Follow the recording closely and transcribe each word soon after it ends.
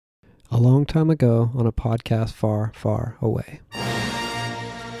long time ago on a podcast far, far away.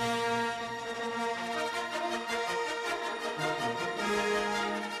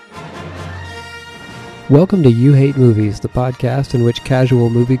 Welcome to You Hate Movies, the podcast in which casual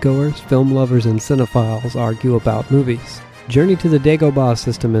moviegoers, film lovers, and cinephiles argue about movies. Journey to the Dagobah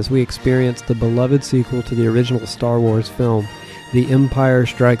System as we experience the beloved sequel to the original Star Wars film, The Empire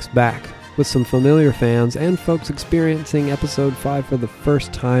Strikes Back, with some familiar fans and folks experiencing Episode 5 for the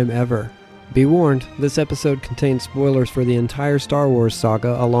first time ever. Be warned, this episode contains spoilers for the entire Star Wars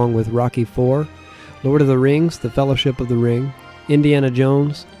saga along with Rocky IV, Lord of the Rings, The Fellowship of the Ring, Indiana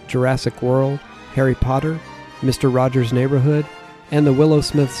Jones, Jurassic World, Harry Potter, Mr. Rogers' Neighborhood, and the Willow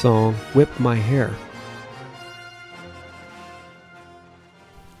Smith song, Whip My Hair.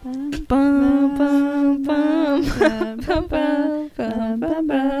 Bum, bum, bum, bum, bum, bum, bum, bum,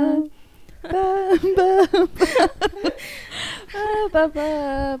 bum.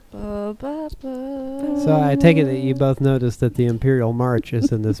 So I take it that you both noticed that the Imperial March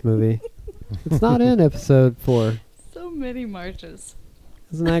is in this movie. It's not in Episode 4. So many marches.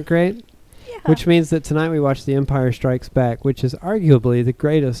 Isn't that great? Yeah. Which means that tonight we watch The Empire Strikes Back, which is arguably the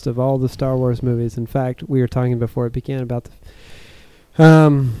greatest of all the Star Wars movies. In fact, we were talking before it began about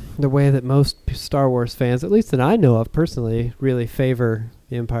the way that most Star Wars fans, at least that I know of personally, really favor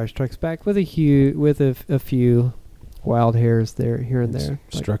The Empire Strikes Back with a few wild hairs there, here and there.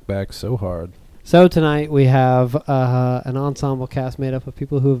 Struck back so hard. So tonight we have an ensemble cast made up of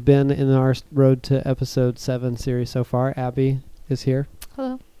people who have been in our Road to Episode 7 series so far. Abby is here.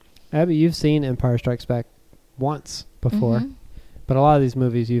 Hello. Abby, you've seen Empire Strikes Back once before, but a lot of these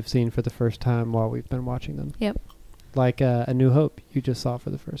movies you've seen for the first time while we've been watching them. Yep. Like A New Hope, you just saw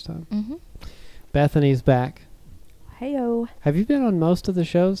for the first time. Mm-hmm. Bethany's back. Heyo. Have you been on most of the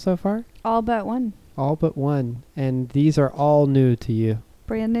shows so far? All but one. All but one. And these are all new to you.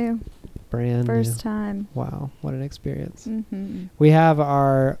 Brand new. Brand new. First time. Wow, what an experience. Mm-hmm. We have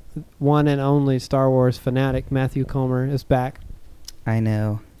our one and only Star Wars fanatic, Matthew Comer, is back. I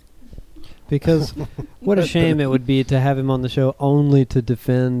know. Because what a shame it would be to have him on the show only to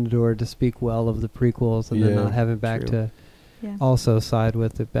defend or to speak well of the prequels and then not have him back to also side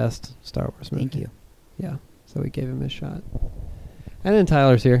with the best Star Wars movie. Thank you. Yeah, so we gave him his shot. And then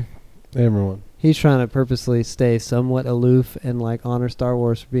Tyler's here. Hey, everyone. He's trying to purposely stay somewhat aloof and like honor Star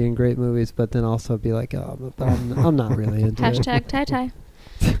Wars for being great movies, but then also be like, oh, I'm not really into it. Hashtag tie-tie.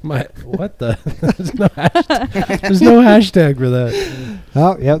 What the? There's no hashtag for that.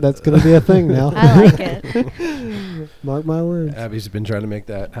 Oh, yeah, that's going to be a thing now. I like it. Mark my words. Abby's been trying to make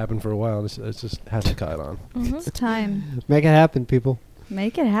that happen for a while. It's just hasn't caught on. It's time. Make it happen, people.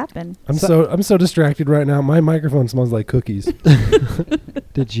 Make it happen. I'm so distracted right now. My microphone smells like cookies.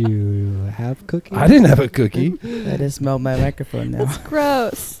 Did you have cookies? I didn't have a cookie. I just smelled my microphone now. That's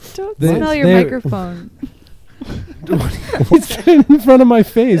gross. Don't They- smell your they- microphone. It's in front of my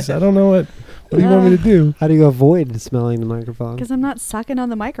face. I don't know what do you want me to do? How do you avoid smelling the microphone? Because I'm not sucking on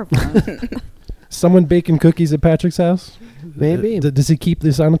the microphone. Someone baking cookies at Patrick's house? Maybe. Does he keep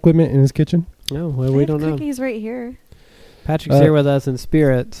the sound equipment in his kitchen? No, well, we don't know. Cookies right here. Patrick's here with us in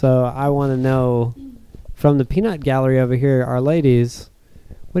spirit, so I want to know from the peanut gallery over here, our ladies,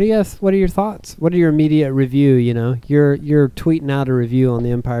 what are your thoughts? What are your immediate review? You know, you're tweeting out a review on The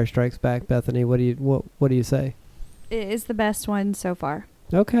Empire Strikes Back, Bethany. What do you say? It is the best one so far.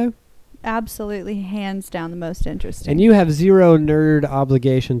 Okay. Absolutely, hands down, the most interesting. And you have zero nerd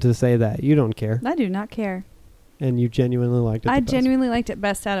obligation to say that. You don't care. I do not care. And you genuinely liked it. I genuinely liked it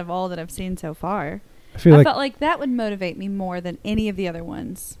best out of all that I've seen so far. I feel I felt like that would motivate me more than any of the other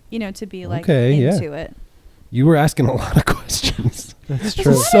ones. You know, to be like into it. You were asking a lot of questions. That's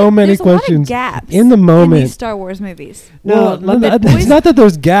true. So many questions. A lot of gaps in the moment. in these Star Wars movies. No, it's not that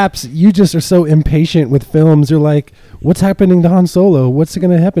there's gaps. You just are so impatient with films. You're like, what's happening to Han Solo? What's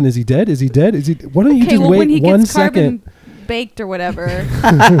going to happen? Is he dead? Is he dead? Is he? Why don't you just when wait he 1 gets second? Carbon baked or whatever.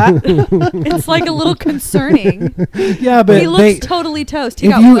 It's like a little concerning. Yeah, but he looks totally toast. He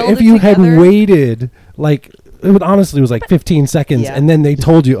if got you welded if you had together. waited like. It honestly was like 15 seconds, and then they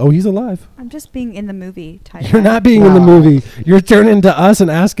told you, "Oh, he's alive." I'm just being in the movie type. You're not being in the movie. You're turning to us and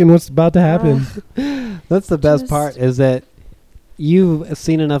asking what's about to happen. That's the best part, is that you've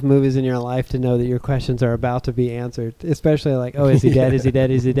seen enough movies in your life to know that your questions are about to be answered, especially like, oh, is he dead? Is he dead?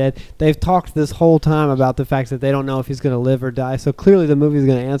 Is he dead? They've talked this whole time about the fact that they don't know if he's going to live or die, so clearly the movie's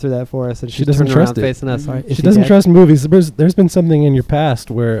going to answer that for us, and she doesn't trust it. Facing us. Mm-hmm. She doesn't trust movies. There's been something in your past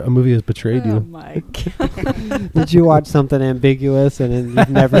where a movie has betrayed you. Oh my God. Did you watch something ambiguous and then you've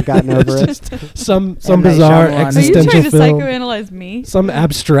never gotten over it? Some bizarre Shyamalan. existential Are you trying to film. psychoanalyze me? Some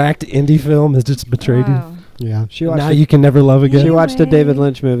abstract indie film has just betrayed you. Yeah, she watched. Now you can never love again. She watched a Anyway. David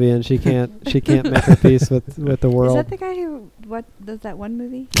Lynch movie and she can't make her peace with the Is world. that the guy who does that one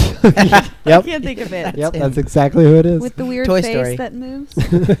movie? Yep. I can't think of it. Yep, him. that's exactly who it is. With the weird Toy face Story. that moves.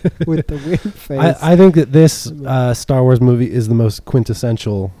 With the weird face. I think that this Star Wars movie is the most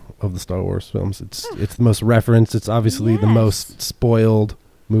quintessential of the Star Wars films. It's the most referenced. It's obviously the Yes. most spoiled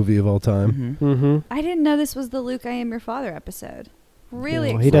movie of all time. Mhm. Mm-hmm. I didn't know this was the Luke, I Am Your Father episode.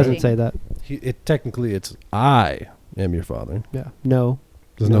 Really he doesn't say exciting. that. Technically, it's I am your father. Yeah. No.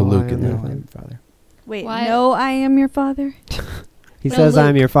 There's no No, Luke I in am there. your No, I'm father. Wait, Why- no, I am your father? He No, says I'm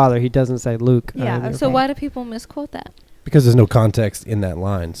Luke. your father. He doesn't say Luke. I Yeah, am your So Okay. why do people misquote that? Because there's no context in that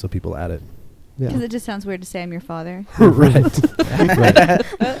line, so people add it. Because Yeah. it just sounds weird to say I'm your father. Right.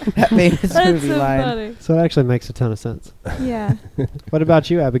 That famous movie line. So it actually makes a ton of sense. Yeah. What about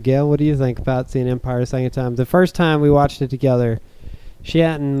you, Abigail? What do you think about seeing Empire a second time? The first time we watched it together,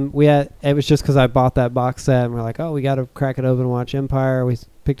 it was just because I bought that box set and we're like, oh, we got to crack it open and watch Empire. We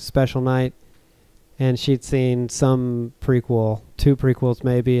picked a special night and she'd seen some prequel, 2 prequels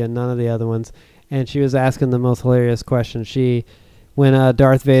maybe, and none of the other ones. And she was asking the most hilarious question. When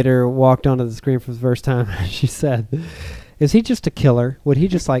Darth Vader walked onto the screen for the first time, she said, is he just a killer? Would he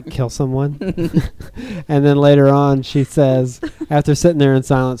just kill someone? And then later on, she says, after sitting there in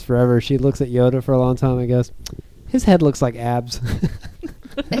silence forever, she looks at Yoda for a long time and goes, his head looks like abs.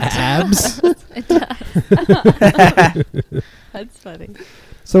 Abs? It does. That's funny.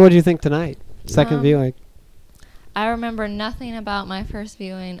 So what do you think tonight? Second viewing. I remember nothing about my first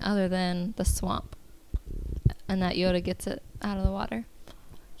viewing other than the swamp and that Yoda gets it out of the water.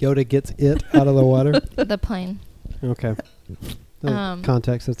 Yoda gets it out of the water. The plane. Okay.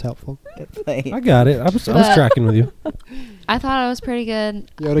 Context is helpful. I got it. I was But- tracking with you. I thought it was pretty good.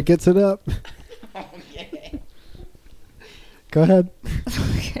 Yoda gets it up. Go ahead.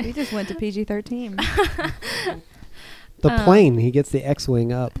 We just went to PG-13. The plane. He gets the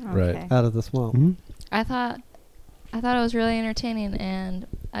X-wing up Right. Okay. out of the swamp. Mhm. I thought it was really entertaining, and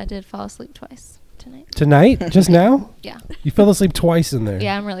I did fall asleep twice tonight. Tonight? Just now? Yeah. You fell asleep twice in there.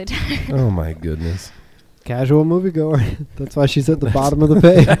 Yeah, I'm really tired. Oh my goodness. Casual moviegoer. That's why she's at the bottom of the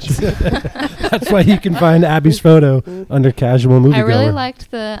page. That's why you can find Abby's photo under casual moviegoer. I really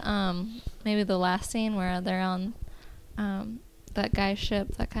liked the maybe the last scene where they're on that guy's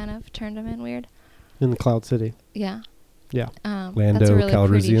ship that kind of turned him in weird. In the Cloud City. Yeah. Yeah. That's Lando a really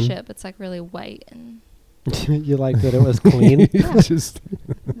pretty Calrissian. ship. It's really white and You liked that it was clean? Just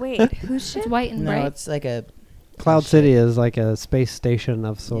Wait, whose ship? it's white and No, bright. it's like a Cloud City is like a space station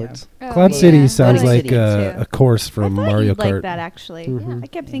of sorts. Oh, Cloud yeah. City sounds Cloud like City, too. a course from I thought Mario you'd Kart. like that, actually. Mhm. I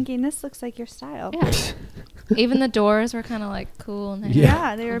kept thinking, this looks like your style. Yeah. Even the doors were kind of cool and they Yeah.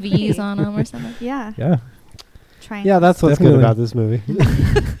 had They were V's pretty. on them or something. Yeah. Yeah. Yeah, that's what's Definitely. good about this movie.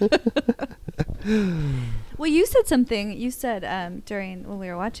 Well, you said something. You said when we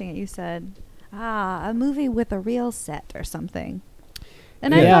were watching it, you said, a movie with a real set or something.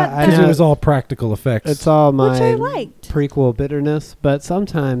 And Yeah, I I thought Because that, it was all practical effects. It's all my which I liked. prequel bitterness, but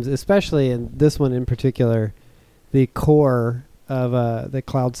sometimes, especially in this one in particular, the core of the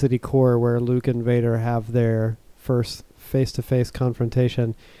Cloud City core where Luke and Vader have their first face-to-face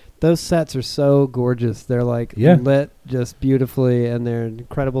confrontation, those sets are so gorgeous. They're lit just beautifully and they're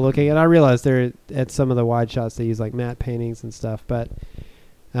incredible looking. And I realize they're at some of the wide shots they use matte paintings and stuff, but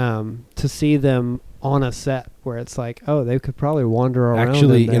to see them on a set where it's they could probably wander around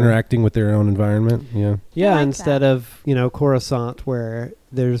actually in there. interacting with their own environment. Yeah. Yeah, like instead that. of Coruscant where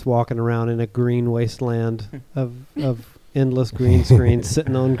they're just walking around in a green wasteland of endless green screens,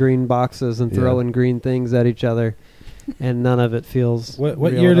 sitting on green boxes and Yeah. throwing green things at each other, and none of it feels. What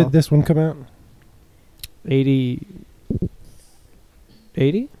real year at all. did this one come out? 80?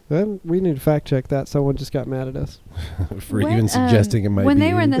 Well, we need to fact check that. Someone just got mad at us. For When, even suggesting it might when be.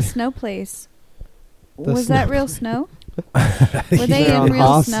 they were in the snow place, The was snow that real snow? Were they They're in on real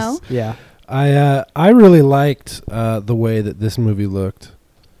Hoss. snow? Yeah. I really liked the way that this movie looked.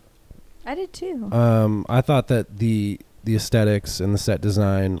 I did too. I thought that the aesthetics and the set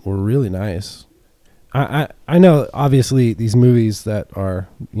design were really nice. I know obviously these movies that are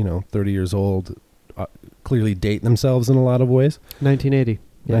 30 years old clearly date themselves in a lot of ways. 1980.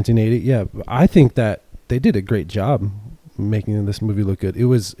 Yeah. 1980, yeah. But I think that they did a great job making this movie look good. It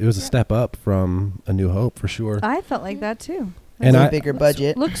was a step up from A New Hope for sure. I felt like that too. And a I- bigger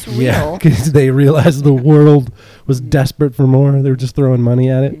budget. Looks Yeah, real. because they realized the world was desperate for more. They were just throwing money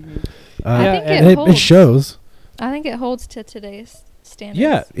at it. I Yeah, think and it it holds. shows. I think it holds to today's standards.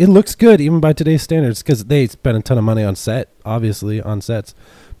 Yeah, it looks good even by today's standards because they spent a ton of money on sets.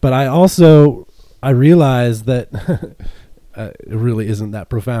 But I realized that it really isn't that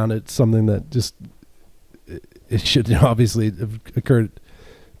profound. It's something that just it should obviously have occurred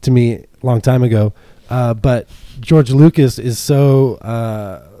to me a long time ago. But George Lucas is so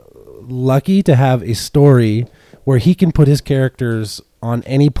lucky to have a story where he can put his characters on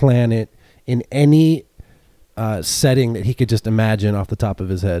any planet in any setting that he could just imagine off the top of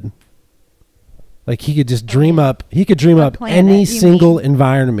his head. Like he could just dream up. He could dream up planet, any single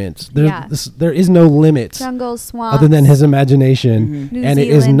environment. There is no limits Jungle, swamps, other than his imagination, New and Zealand. it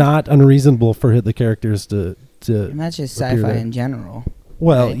is not unreasonable for the characters to. And that's just appear sci-fi there. in general.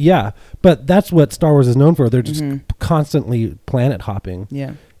 Well, right? yeah, but that's what Star Wars is known for. They're just constantly planet hopping.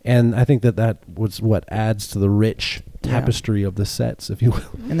 Yeah. And I think that was what adds to the rich tapestry of the sets, if you will.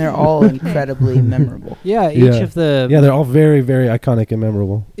 And they're all incredibly memorable. Yeah, they're all very, very iconic and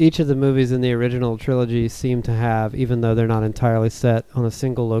memorable. Each of the movies in the original trilogy seem to have, even though they're not entirely set on a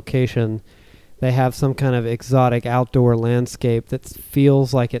single location, they have some kind of exotic outdoor landscape that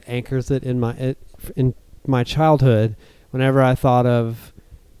feels like it anchors it in my childhood. Whenever I thought of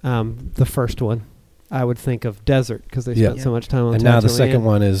the first one, I would think of desert because they spent so much time on. And Tatooine. now the second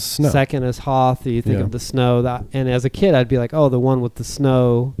one is snow. Second is Hoth. You think of the snow. And as a kid, I'd be like, oh, the one with the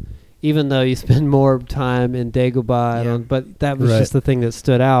snow. Even though you spend more time in Dagobah, but that was just the thing that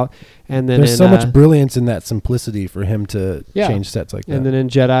stood out. And then there's so much brilliance in that simplicity for him to change sets like that. And then in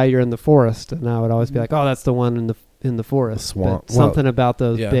Jedi, you're in the forest, and I would always be like, oh, that's the one in the forest. The swamp. But something about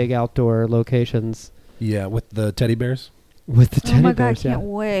those big outdoor locations. Yeah, with the teddy bears. With the teddy bears. Oh my God, I can't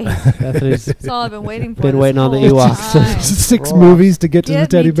wait. That's all I've been waiting for. Been waiting on the Ewoks. 6 movies to get to the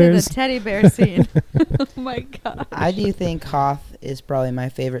teddy bears. To the teddy bear scene. Oh my God. I do think Hoth is probably my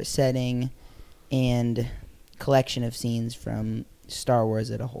favorite setting and collection of scenes from Star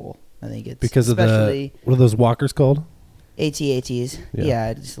Wars as a whole. I think it's because of the what are those walkers called? AT-ATs. Yeah,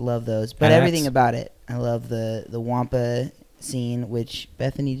 I just love those. But everything about it. I love the Wampa scene, which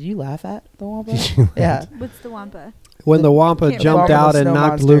Bethany, did you laugh at the Wampa? Yeah. What's the Wampa? When the Wampa jumped out and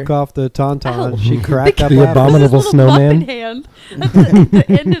knocked Luke off the Tauntaun, she cracked up the abominable snowman. Hand. The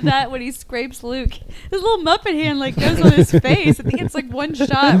end of that, when he scrapes Luke, his little Muppet hand goes on his face. I think it's one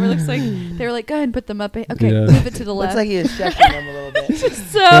shot where it looks like they were like, go ahead and put the Muppet. Okay, move it to the left. Looks like he was checking them a little bit. It's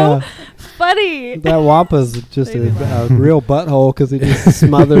just so funny. That Wampa's just a real butthole because he just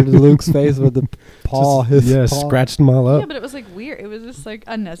smothered Luke's face with the paw. Scratched them all up. Yeah, but it was weird. It was just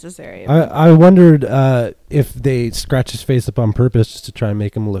unnecessary. I wondered if they scratch his face up on purpose just to try and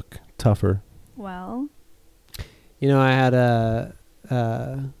make him look tougher. Well, I had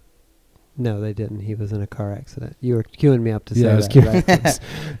no, they didn't. He was in a car accident. You were queuing me up to say I was that.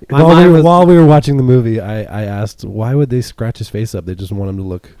 While we were watching the movie, I asked, why would they scratch his face up? They just want him to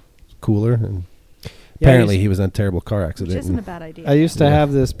look cooler. And apparently he was in a terrible car accident. Which isn't a bad idea. I used to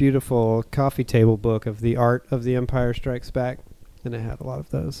have this beautiful coffee table book of the art of The Empire Strikes Back, and it had a lot of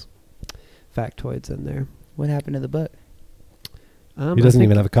those factoids in there. What happened to the book? He doesn't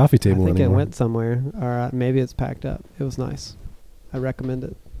even have a coffee table anymore. I think anymore. it went somewhere, or maybe it's packed up. It was nice. I recommend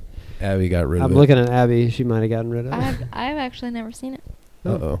it. Abby got rid of it. I'm looking at Abby. She might have gotten rid of it. I've actually never seen it.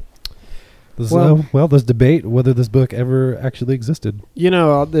 Uh-oh. There's debate whether this book ever actually existed.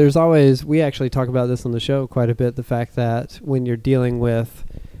 There's always, we actually talk about this on the show quite a bit, the fact that when you're dealing with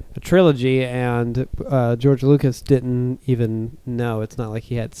a trilogy and George Lucas didn't even know, it's not like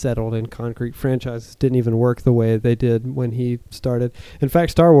he had settled in concrete franchises, didn't even work the way they did when he started. In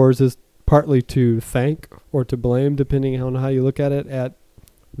fact, Star Wars is partly to thank or to blame, depending on how you look at it, at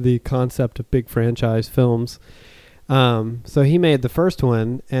the concept of big franchise films. So he made the first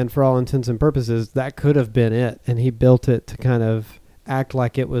one, and for all intents and purposes, that could have been it. And he built it to kind of act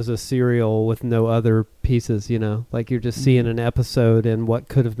like it was a serial with no other pieces, like you're just seeing an episode in what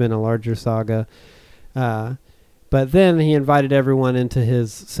could have been a larger saga. But then he invited everyone into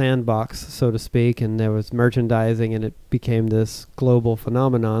his sandbox, so to speak, and there was merchandising, and it became this global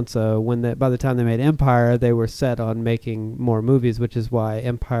phenomenon. So by the time they made Empire, they were set on making more movies, which is why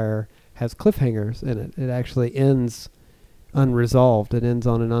Empire has cliffhangers in it. It actually ends unresolved. It ends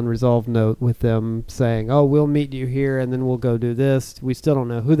on an unresolved note with them saying, oh, we'll meet you here, and then we'll go do this. We still don't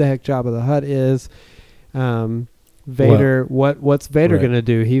know who the heck Jabba the Hutt is. Vader, what's Vader going to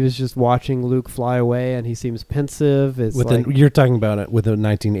do? He was just watching Luke fly away, and he seems pensive. You're talking about it with a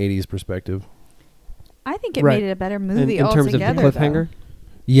 1980s perspective. I think it made it a better movie in terms of the cliffhanger. Though.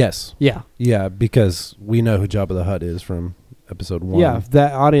 Yes. Yeah, because we know who Jabba the Hutt is from Episode 1. Yeah,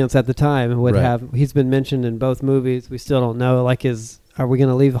 that audience at the time would have. He's been mentioned in both movies. We still don't know. Are we going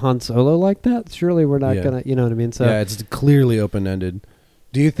to leave Han Solo like that? Surely we're not going to. You know what I mean? So it's clearly open-ended.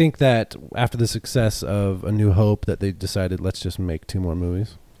 Do you think that after the success of A New Hope that they decided, let's just make 2 more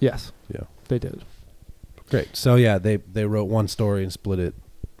movies? Yes. Yeah. They did. Great. So, they wrote one story and split it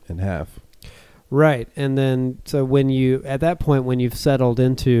in half. Right. And then, so at that point, when you've settled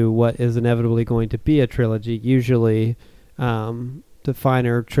into what is inevitably going to be a trilogy, usually the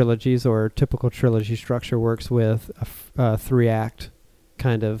finer trilogies or typical trilogy structure works with a 3-act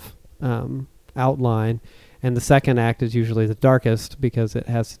kind of outline. And the second act is usually the darkest because it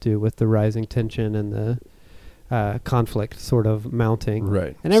has to do with the rising tension and the conflict sort of mounting.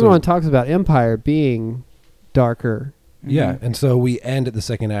 Right. And everyone talks about Empire being darker. Yeah, and so we end at the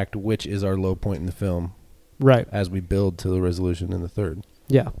second act, which is our low point in the film. Right. As we build to the resolution in the third.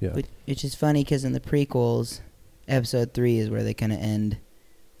 Yeah. Which is funny because in the prequels, episode 3 is where they kind of end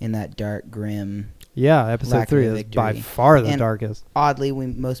in that dark, grim. Yeah, episode 3 is by far the darkest. Oddly,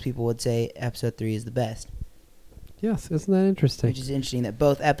 most people would say episode 3 is the best. Yes, isn't that interesting? Which is interesting that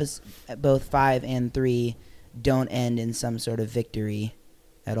both 5 and 3 don't end in some sort of victory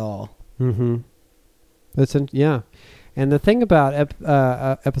at all. Mm-hmm. Yeah. And the thing about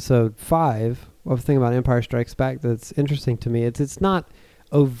episode 5, or the thing about Empire Strikes Back that's interesting to me, it's not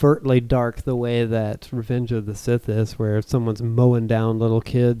overtly dark the way that Revenge of the Sith is, where someone's mowing down little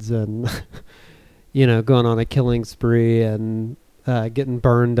kids and, going on a killing spree and getting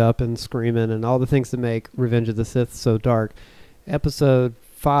burned up and screaming and all the things that make Revenge of the Sith so dark. Episode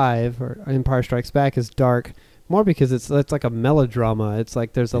 5, or Empire Strikes Back, is dark more because it's like a melodrama. It's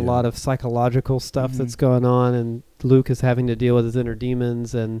like there's a lot of psychological stuff that's going on, and Luke is having to deal with his inner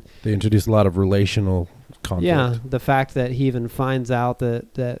demons, and they introduce a lot of relational conflict. Yeah, the fact that he even finds out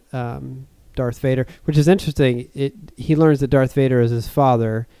that Darth Vader, which is interesting, he learns that Darth Vader is his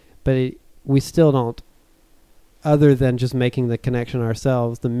father, but we still don't, other than just making the connection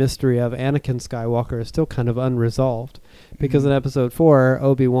ourselves, the mystery of Anakin Skywalker is still kind of unresolved. Because in episode 4,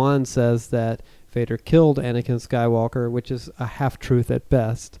 Obi-Wan says that Vader killed Anakin Skywalker, which is a half-truth at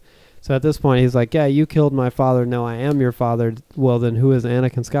best. So at this point, he's like, yeah, you killed my father. No, I am your father. Well, then who is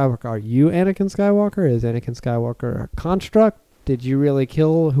Anakin Skywalker? Are you Anakin Skywalker? Is Anakin Skywalker a construct? Did you really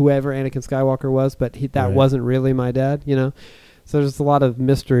kill whoever Anakin Skywalker was? But that wasn't really my dad, So there's a lot of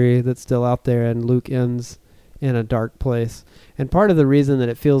mystery that's still out there, and Luke ends in a dark place. And part of the reason that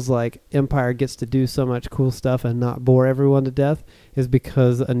it feels like Empire gets to do so much cool stuff and not bore everyone to death is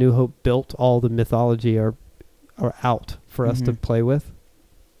because A New Hope built all the mythology or out for us to play with.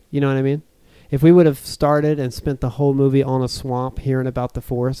 You know what I mean? If we would have started and spent the whole movie on a swamp hearing about the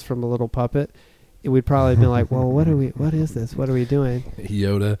Force from a little puppet, it would probably be like, well, what is this? What are we doing?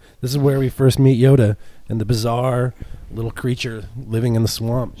 Yoda. This is where we first meet Yoda and the bizarre little creature living in the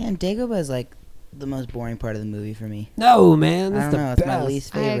swamp. Yeah, and Dagobah is like the most boring part of the movie for me. No, man. I don't know. It's my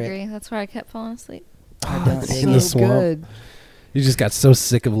least favorite. I agree. That's where I kept falling asleep. I don't dig in it. the swamp. Good. You just got so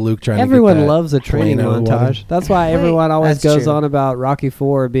sick of Luke trying Everyone to get that loves a training montage. That's why everyone always goes on about Rocky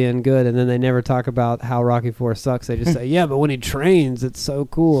IV being good, and then they never talk about how Rocky IV sucks. They just say, yeah, but when he trains, it's so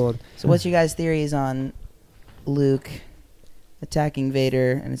cool. So what's your guys' theories on Luke attacking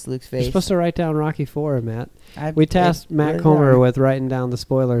Vader and it's Luke's face? You're supposed to write down Rocky IV, Matt. We tasked Matt Comer with writing down the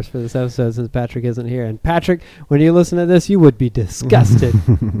spoilers for this episode since Patrick isn't here. And Patrick, when you listen to this, you would be disgusted.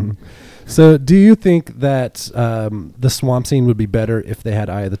 So do you think that the swamp scene would be better if they had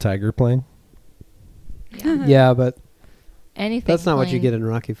Eye of the Tiger playing? Yeah, but anything that's not playing. what you get in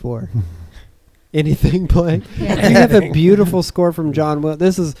Rocky IV. Anything playing. Yeah. You have a beautiful score from John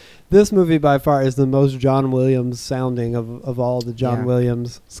Williams. This movie by far is the most John Williams sounding of all the John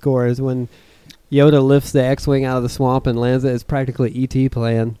Williams scores. When Yoda lifts the X-Wing out of the swamp and lands it, it's practically E.T.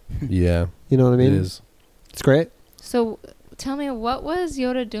 playing. Yeah. You know what I mean? It is. It's great. So tell me, what was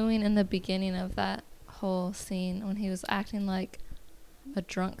Yoda doing in the beginning of that whole scene when he was acting like a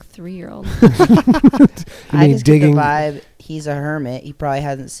drunk 3-year-old? I just get the vibe he's a hermit. He probably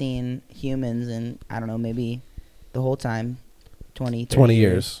hasn't seen humans in, I don't know, maybe the whole time, 20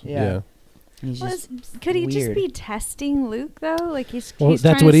 years. Yeah. Could he just be testing Luke though? Like he's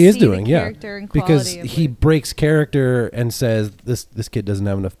that's what he is doing, because he breaks character and says this kid doesn't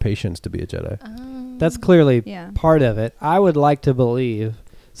have enough patience to be a Jedi. That's clearly part of it. I would like to believe.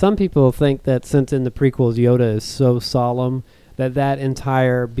 Some people think that since in the prequels Yoda is so solemn, that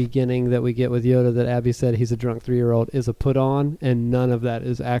entire beginning that we get with Yoda, that Abby said he's a drunk 3-year-old, is a put on, and none of that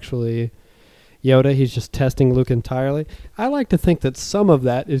is actually Yoda. He's just testing Luke entirely. I like to think that some of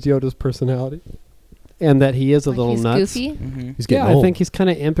that is Yoda's personality, and that he is a little nuts. Goofy? Mm-hmm. He's getting old. I think he's kind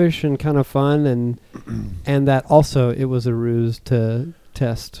of impish and kind of fun, and that also it was a ruse to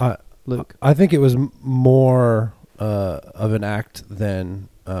test Luke. I think it was more of an act than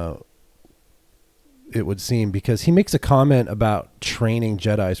it would seem, because he makes a comment about training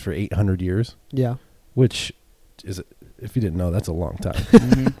Jedis for 800 years. Yeah. Which is, if you didn't know, that's a long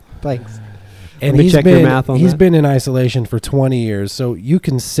time. Thanks. And Let me he's check your math on he's that. been in isolation for 20 years. So you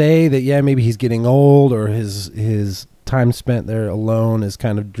can say that, yeah, maybe he's getting old or his time spent there alone has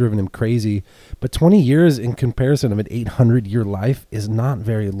kind of driven him crazy. But 20 years in comparison of an 800-year life is not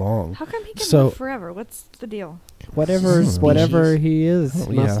very long. How come he can So- live forever? What's the deal? Whatever he is.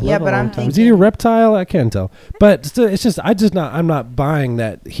 Oh, must yeah. live Yeah, a but I'm long time. Is he a reptile? I can't tell. But still, it's just I'm not buying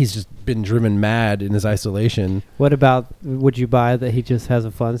that he's just been driven mad in his isolation. What about, would you buy that he just has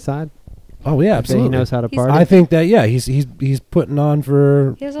a fun side? Oh yeah, That absolutely. he knows how to He's- party? I think that he's putting on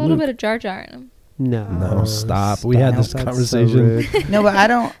for He has a little Luke. bit of Jar Jar in him. No, stop. We had this That's conversation. so rude. No, but I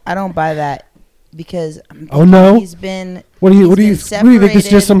don't buy that because Oh, no? he's been What do you he's what do you been think? It's separated.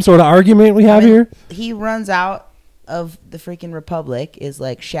 just some sort of argument we have I mean, here? He runs out of the freaking Republic, is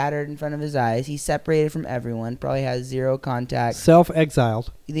like shattered in front of his eyes. He's separated from everyone, probably has zero contact.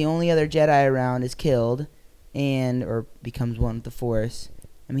 Self-exiled. The only other Jedi around is killed or becomes one with the Force.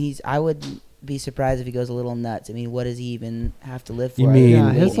 I mean, I would be surprised if he goes a little nuts. I mean, what does he even have to live for? You other mean than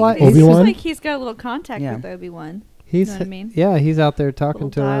Yeah, his waiting? life- It seems Obi-Wan? like he's got a little contact Yeah. with Obi-Wan. He's know what I mean? Yeah, he's out there talking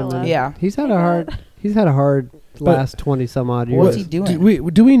Little to him. dialogue. and Yeah. He's had Hey, a hard. He's had a hard But- last 20 some odd years. What's he doing?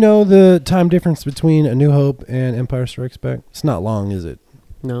 Do we know the time difference between A New Hope and Empire Strikes Back? It's not long, is it?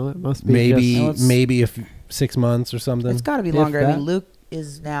 No, it must be Maybe just- No, it's- maybe 6 months or something. It's got to be If longer. I that. mean, Luke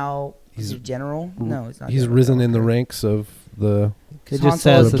is now He's a general. No, it's not. He's general. risen in the ranks of the. It Han just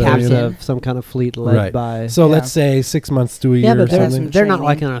Solo's says that there's Rebellion. some kind of fleet led Right. by. So Yeah. let's say 6 months to a Yeah, year or but they're, something. they're not Training.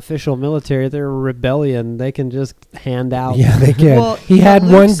 like an official military. They're a rebellion. They can just hand out. Yeah, they can. Well, he had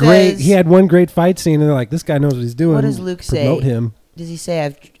Luke one great. says- He had one great fight scene, and they're like, "This guy knows what he's doing." What does Luke say? Promote him. Does he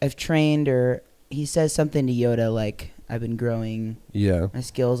say I've trained, or he says something to Yoda like I've been growing Yeah. my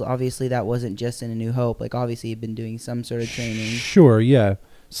skills? Obviously, that wasn't just in A New Hope. Like obviously, he'd been doing some sort of training. Sure. Yeah.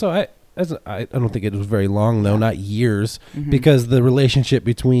 So I don't think it was very long though, not years, Mhm. because the relationship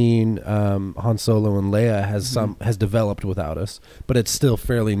between Han Solo and Leia Mhm. has developed without us, but it's still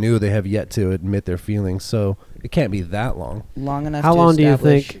fairly new. They have yet to admit their feelings, so it can't be that long. long enough. How to long do you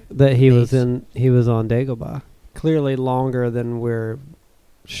establish think that he was base. He was on Dagobah? Clearly longer than we're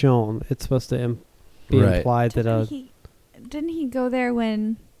shown. It's supposed to be Right. implied that. Didn't he go there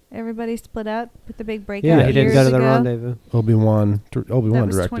when everybody split up with the big breakout? Yeah, he didn't go to years the ago? rendezvous. Obi-Wan That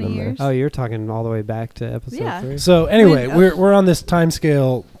was directed 20 him there. years. Oh, you're talking all the way back to episode Yeah. 3. So anyway, When- we're on this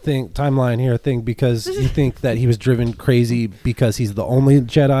timeline here thing because you think that he was driven crazy because he's the only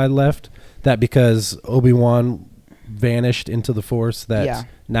Jedi left. That because Obi-Wan vanished into the Force, that Yeah.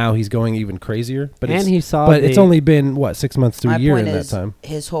 now he's going even crazier. But and it's, he saw. but it's only been what 6 months to My a year point in that is, time.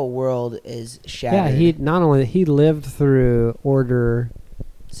 his whole world is Yeah, shattered. he not only he lived through Order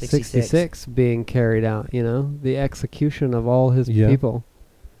 66. 66 being carried out. You know, the execution of all his Yeah. people.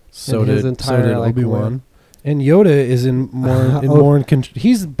 So and his did entire, like, Obi-Wan. And Yoda is in more.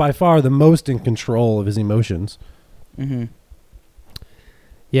 He's by far the most in control of his emotions. Mm-hmm.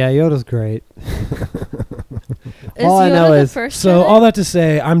 Yeah, Yoda's great. Is All I Yoda know the is- first So Jedi? all that to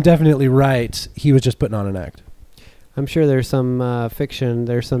say, I'm definitely right. He was just putting on an act. I'm sure there's some fiction,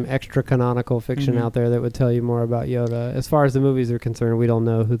 there's some extra canonical fiction Mhm. out there that would tell you more about Yoda. As far as the movies are concerned, we don't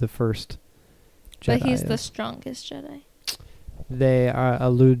know who the first Jedi But he's is. the strongest Jedi. They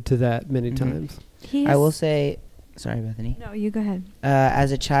allude to that many Mhm. times. I will say, sorry, Bethany. No, you go ahead.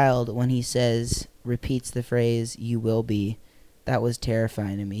 As a child, when he repeats the phrase "you will be," that was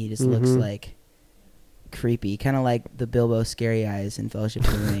terrifying to me. He just looks Mhm. like creepy, kind of like the Bilbo scary eyes in Fellowship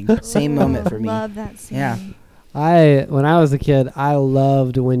of the Ring. Same moment for me. Love that scene. Yeah. When I was a kid, I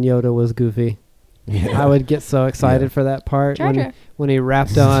loved when Yoda was goofy. I would get so excited Yeah. for that part Jar Jar. when he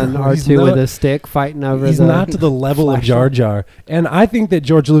rapped on He's R2 with not- a stick fighting over He's the not to the level of flashlight. Jar Jar, and I think that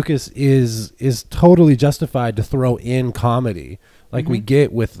George Lucas is totally justified to throw in comedy, like we Mhm.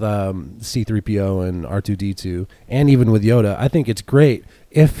 get with C-3PO and R2-D2, and even with Yoda. I think it's great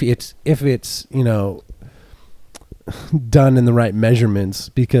if it's done in the right measurements,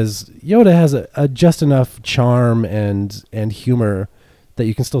 because Yoda has a just enough charm and humor that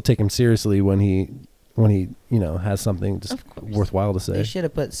you can still take him seriously when he has something just Of course. worthwhile to They say. should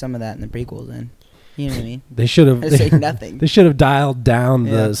have put some of that in the prequels in. You know what I mean? They should have. It's like nothing. They should have dialed down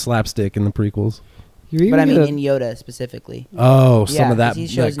Yeah. the slapstick in the prequels. You even But I get mean, a- in Yoda specifically. Oh, Yeah, some of that, 'cause he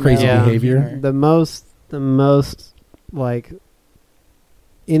that shows crazy no behavior. humor. the most like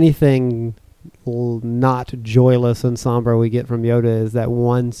anything not joyless and somber we get from Yoda is that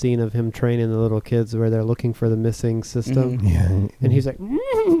one scene of him training the little kids where they're looking for the missing system, Mhm. Yeah, and he's like,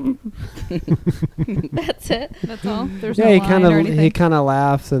 That's it. That's all. There's yeah, no he line or anything. kind of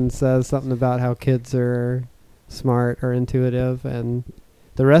laughs and says something about how kids are smart or intuitive, and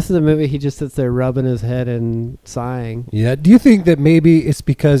The rest of the movie, he just sits there rubbing his head and sighing. Yeah. Do you think that maybe it's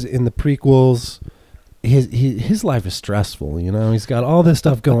because in the prequels, his life is stressful? You know, he's got all this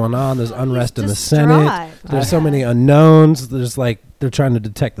stuff going on. There's unrest in the Senate. There's so many unknowns. There's like they're trying to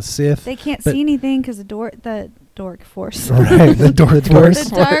detect the Sith. They can't see anything because the dork force. Right, the dork force.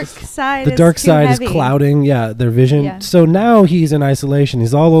 The dark side. The dark side is clouding, their vision. Yeah. So now he's in isolation.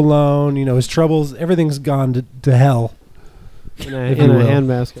 He's all alone. You know, his troubles, everything's gone to hell. In a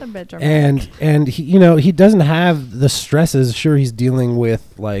handbasket. And he, you know, he doesn't have the stresses. Sure, he's dealing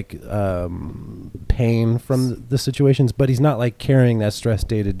with like pain from the situations, but he's not like carrying that stress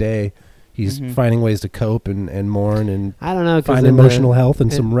day to day. He's finding ways to cope and mourn and I don't know, find emotional health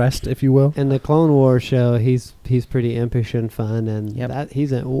and some rest, if you will. In the Clone Wars show, he's pretty impish and fun, and that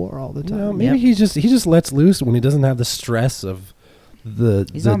he's at war all the time. You know, maybe he just lets loose when he doesn't have the stress of the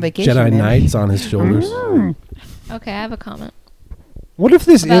Jedi Knights on his shoulders. Okay, I have a comment. What if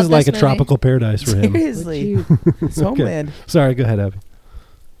this is like a tropical paradise for him? Seriously. It's Homeland. Sorry, go ahead, Abby.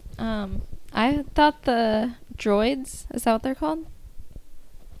 I thought the droids, is that what they're called?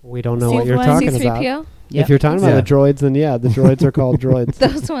 We don't know what you're talking about. C-3PO? If you're talking about the droids, then the droids are called droids.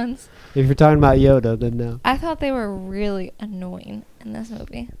 Those ones. If you're talking about Yoda, then no. I thought they were really annoying in this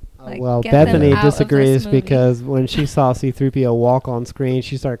movie. Well, Bethany disagrees because when she saw C-3PO walk on screen,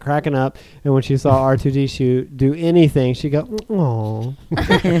 she started cracking up, and when she saw R2D2 do anything, she go, "Aww."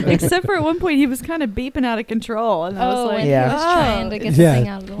 Except for at one point, he was kind of beeping out of control, and I was like, he was trying to get the thing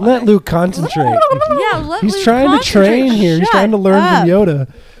out of the water. Let Luke concentrate. He's trying to train here. He's trying to learn from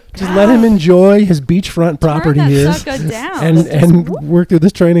Yoda. Just let him enjoy his beachfront property here and work through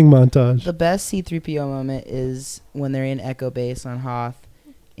this training montage. The best C-3PO moment is when they're in Echo Base on Hoth,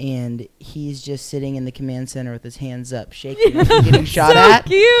 and he's just sitting in the command center with his hands up, shaking, and getting shot at.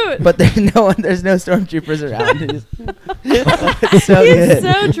 Cute. But there's no stormtroopers around. It's so good. He's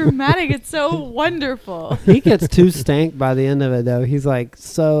so dramatic. It's so wonderful. He gets too stanked by the end of it, though. He's like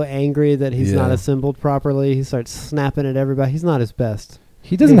so angry that he's not assembled properly. He starts snapping at everybody. He's not his best.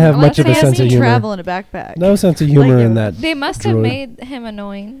 He doesn't have much of a sense of humor. Travel in a backpack. No sense of humor in that. They must have made him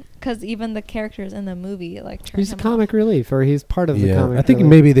annoying because even the characters in the movie he's comic relief, or he's part of the comic. I think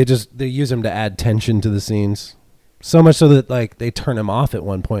maybe they use him to add tension to the scenes, so much so that like they turn him off at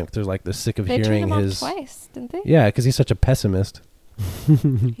one point. They're like sick of hearing his. They turned him off twice, didn't they? Yeah, because he's such a pessimist.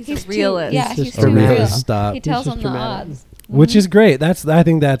 He's a realist. He's too real. Stop. He tells them the odds, which is great. I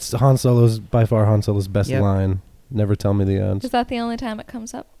think that's Han Solo's best line. Never tell me the odds. Is that the only time it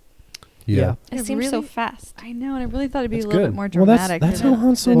comes up? Yeah. It seems so fast. I know, and I really thought it'd be a little bit more dramatic. Well, that's how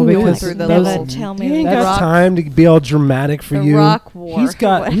Han Solo is. Through the he ain't got time to be all dramatic for you. The Rock War. He's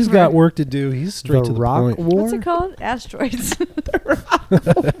got work to do. He's straight to the Rock point. War? What's it called? Asteroids. No,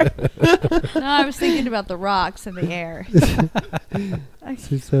 I was thinking about the rocks in the air. So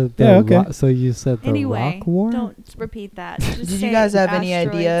you said the Rock War? Don't repeat that. Did you guys have any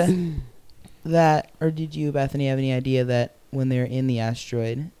idea that, or did you, Bethany, have any idea that when they're in the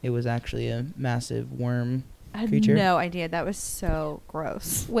asteroid, it was actually a massive worm creature? I had no idea. That was so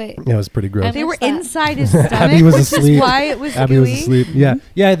gross. Wait. Yeah, it was pretty gross. They were inside his stomach, Abby was which asleep. is why it was Abby was asleep.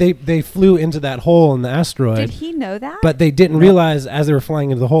 Yeah, they flew into that hole in the asteroid. Did he know that? But they didn't realize as they were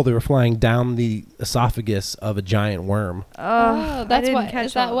flying into the hole, they were flying down the esophagus of a giant worm. Oh, that's why.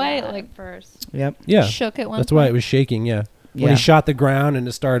 Is that why it like first? Yep. Yeah. Shook at one That's point? why it was shaking. Yeah. When he shot the ground and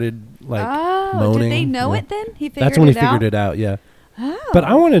it started like moaning. Did they know it then? That's when he figured it out. Yeah. Oh. But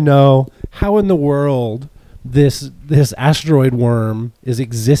I want to know how in the world this asteroid worm is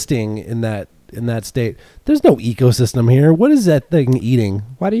existing in that state. There's no ecosystem here. What is that thing eating?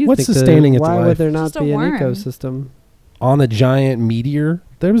 Why do you What's think sustaining its why life? would there not Just be a an worm. ecosystem on a giant meteor?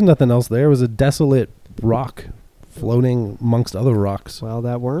 There was nothing else there. It was a desolate rock floating amongst other rocks. Well,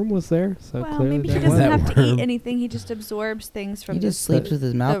 that worm was there, so well, clearly maybe he there doesn't was. have to eat anything. He just absorbs things from. He just sleeps with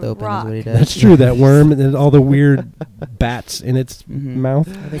his mouth open. rock. Is what he does. That's true. That worm and all the weird bats in its mouth.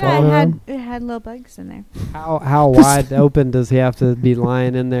 Yeah, it had little bugs in there. How wide open does he have to be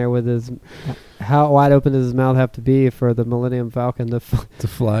lying in there with his? How wide open does his mouth have to be for the Millennium Falcon to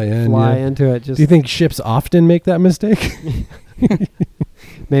fly into it? Just do you think ships often make that mistake?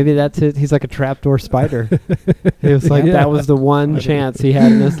 Maybe that's it. He's like a trapdoor spider. It was like that was the one chance he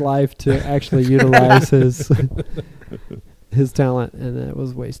had in his life to actually utilize his talent, and it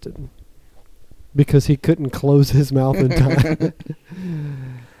was wasted because he couldn't close his mouth in time.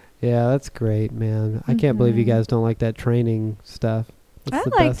 Yeah, that's great, man. I can't believe you guys don't like that training stuff. I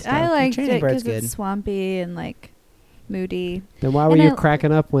liked it because it's swampy and like moody. Then why were And you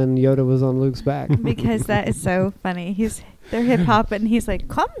cracking up when Yoda was on Luke's back? Because that is so funny. They're hip hop and he's like,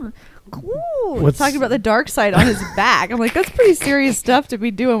 come, cool. What's- Talking about the dark side on his back. I'm like, that's pretty serious stuff to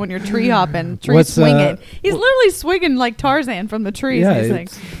be doing when you're tree hopping, swinging. He's literally swinging like Tarzan from the trees. Yeah, And he's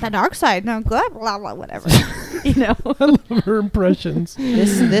like, the dark side, no, blah, blah, blah, whatever. You know? I love her impressions.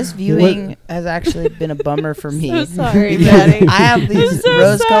 This viewing has actually been a bummer for me. So sorry, because Betty. I have these so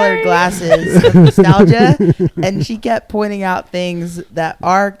rose-colored sorry. glasses of nostalgia, and she kept pointing out things that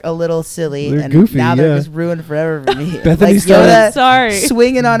are a little silly, They're and goofy, now they're yeah. just ruined forever for me. Bethany like started- Yoda Sorry.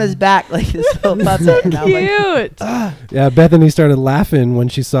 swinging on his back like this little puppet. And I'm like, Cute. Yeah, Bethany started laughing when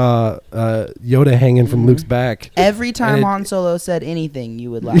she saw Yoda hanging from Luke's back. every time And- Han Solo said anything, you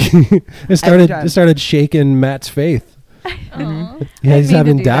would laugh. It started shaking Matt's faith. Aw. Yeah, I he's mean to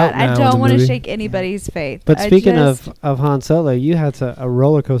having do doubt that. now. I in don't the want to movie. shake anybody's faith. But I speaking just- of Han Solo, you had a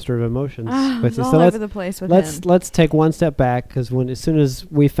roller coaster of emotions I with was you. all So over the place with him. let's take one step back, because as soon as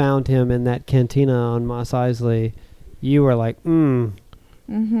we found him in that cantina on Mos Eisley, you were like,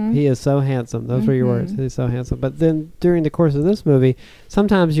 Mm-hmm. he is so handsome. Those were your words. Mhm. He's so handsome. But then during the course of this movie,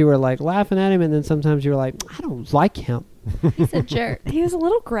 sometimes you were like laughing at him, and then sometimes you were like, I don't like him. He's a jerk. He was a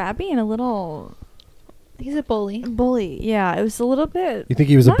little grabby and a little He's a bully. bully. Yeah, it was a little bit. You think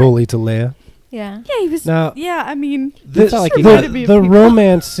he was a Not- bully to Leia? Yeah. Yeah, he was. Now- Yeah, I mean, This- felt like he reminded me of the people.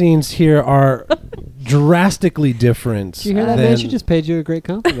 romance scenes here are drastically different. Did you hear that, than- man? She just paid you a great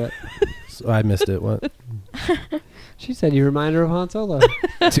compliment. So I missed it. What? She said you remind her of Han Solo.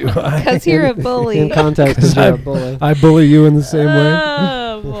 Do I? Because you're a In bully. context, 'cause you're a bully. I bully you in the same way.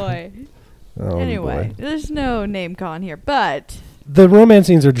 Oh boy. Oh, Anyway, boy. there's no name con here, but The romance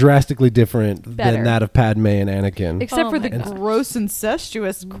scenes are drastically different Better. than that of Padme and Anakin. except Oh for my the gosh. gross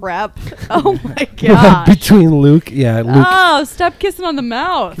incestuous crap. Oh my gosh. Between Luke, Luke, Oh, stop kissing on the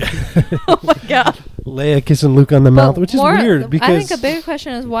mouth. Oh my god. Leia kissing Luke on the mouth, which is weird I because think a bigger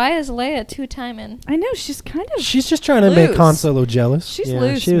question is, why is Leia two-timing? I know she's kind of. she's just trying to make loose. Han Solo jealous. She's Yeah,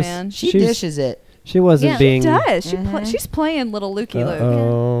 loose, she was- man. She She's- dishes it. She wasn't Yeah. being. She does. Mhm. She's playing little Lukey Luke.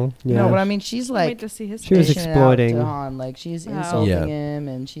 Oh, Yeah. No, but I mean, she's Can't wait like to see his She was face. dishing it out exploiting. to Han, like she's Oh. insulting Yeah. him,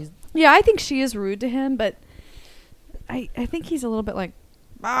 and she's Yeah, I think she is rude to him, but I think he's a little bit like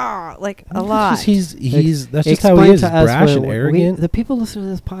a lot. He's that's just Explain how he is, to us brash and when arrogant. the people listening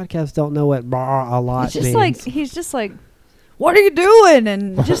to this podcast don't know what "bah" a lot He's means. just like, what are you doing?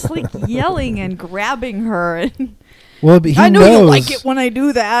 And just like yelling and grabbing her. And well, but he I know knows. you like it when I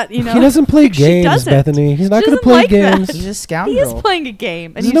do that. You know, He doesn't play Like, she games, doesn't. Bethany. He's not She going to doesn't play like that. games. he's a he scoundrel. is playing a game,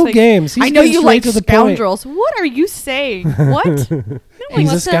 and There's he's no like, games. He's I know getting you straight like to the point. scoundrels. What are you saying? What? He's a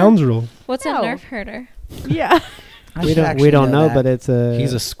what's a- scoundrel. What's No. a nerf herder? Yeah. I we should don't actually know, that. but it's a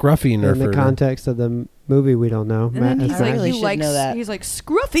He's a scruffy in the nerfer. context of the movie. We don't know. And Matt then has he's that. like, really you should like, know that. he's like,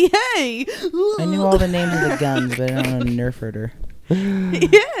 scruffy, hey. I knew all the names of the guns, but I don't know Nerf herder.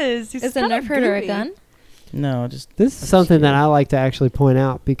 He is. He's Is a kind nerf of herder a goofy. gun? No, just This is something that I like to actually point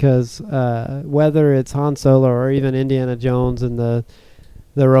out because whether it's Han Solo or even Indiana Jones and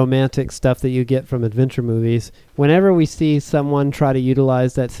the romantic stuff that you get from adventure movies, whenever we see someone try to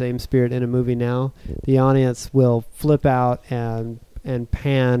utilize that same spirit in a movie now, the audience will flip out and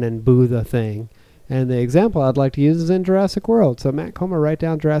pan and boo the thing. And the example I'd like to use is in Jurassic World. So Matt Comer, write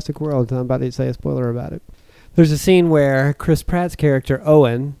down Jurassic World. I'm about to say a spoiler about it. There's a scene where Chris Pratt's character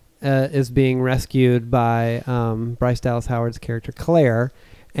Owen is being rescued by Bryce Dallas Howard's character Claire,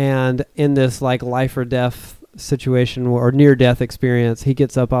 and in this like life or death situation or near death experience, he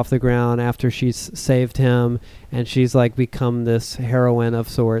gets up off the ground after she's saved him, and she's like become this heroine of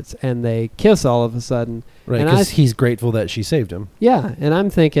sorts, and they kiss all of a sudden. Right, And because he's grateful that she saved him. Yeah, and I'm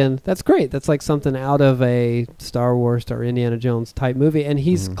thinking that's great. That's like something out of a Star Wars or Indiana Jones type movie, and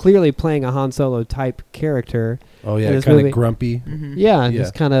he's Mhm. clearly playing a Han Solo type character. Oh In yeah, this kind movie. of grumpy. mm-hmm. Yeah, Yeah.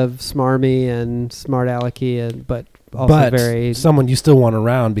 just kind of smarmy and smart alecky, and but also But very someone you still want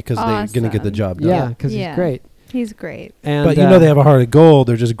around because they're going to get the Awesome. job done. yeah, because Yeah. he's great. He's great. And But you know they have a heart of gold.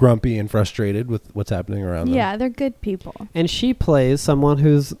 They're just grumpy and frustrated with what's happening around them. Yeah, they're good people. and she plays someone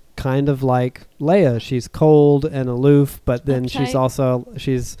who's kind of like Leia. She's cold and aloof, but then she's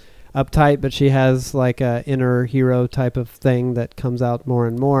uptight, but she has like a inner hero type of thing that comes out more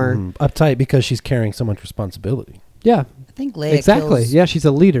and more. Mhm. Uptight because she's carrying so much responsibility. Yeah, I think Leia exactly. kills, Yeah, she's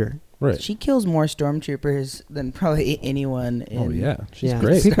a leader. Right. she kills more stormtroopers than probably anyone in Oh yeah, she's Yeah,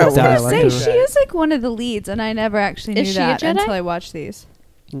 great. people Star Wars. die I was like gonna her. say, she is like one of the leads, and I never actually knew Is she a that Jedi? until I watched these.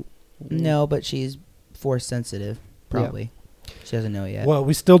 No, but she's force sensitive, probably. She doesn't know yet. Well,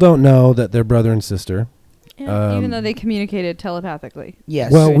 we still don't know that they're brother and sister. Even though they communicated telepathically.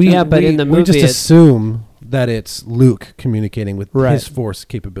 Yes. Well, but in the we just movie it's- assume that it's Luke communicating with Right. his force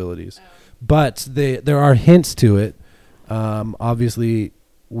capabilities. But there are hints to it. Obviously,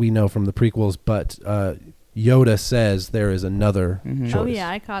 we know from the prequels, but Yoda says there is another choice. Oh yeah,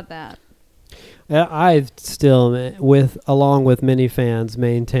 I caught that. I still, along with many fans,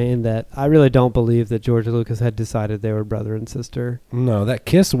 maintain that I really don't believe that George Lucas had decided they were brother and sister. No, that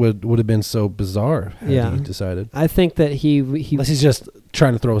kiss would have been so bizarre had he decided. I think that he unless he's just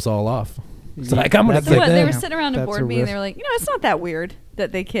trying to throw us all off. It's like, I'm going to So what, them. they were sitting around a board meeting and they were like, it's not that weird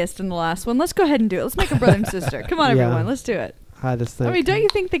that they kissed in the last one. Let's go ahead and do it. Let's make a brother and sister. Come on, everyone. Let's do it. I just think. Don't you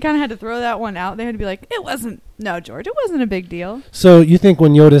think they kind of had to throw that one out? They had to be like, no, George, it wasn't a big deal. So you think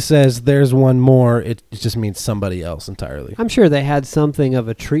when Yoda says there's one more, it just means somebody else entirely? I'm sure they had something of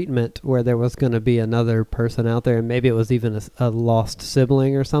a treatment where there was going to be another person out there, and maybe it was even a lost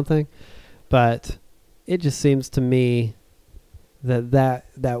sibling or something. But it just seems to me that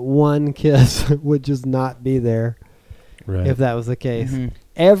one kiss would just not be there if that was the case. Mm-hmm.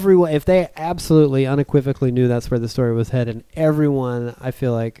 Everyone, if they absolutely unequivocally knew that's where the story was headed, everyone, I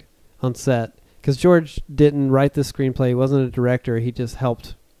feel like, on set, because George didn't write the screenplay, he wasn't a director, he just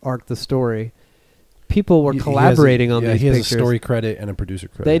helped arc the story. People were collaborating on these pictures. He has a story credit and a producer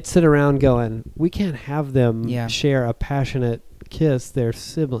credit. They'd sit around going, we can't have them share a passionate kiss, they're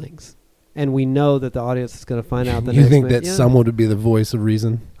siblings. And we know that the audience is going to find out the next You think that someone would be the voice of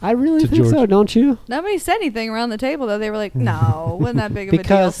reason? I really think so, don't you? Nobody said anything around the table, though. They were like, no, wasn't that big of a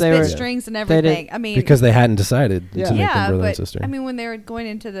deal. Spit strings and everything. I mean, because they hadn't decided to make them brother and sister. I mean, when they were going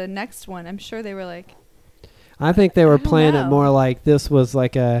into the next one, I'm sure they were like... I think they were playing it more like this was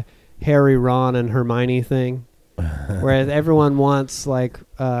like a Harry, Ron, and Hermione thing. Whereas everyone wants like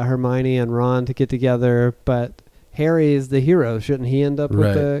Hermione and Ron to get together, but... Harry is the hero. Shouldn't he end up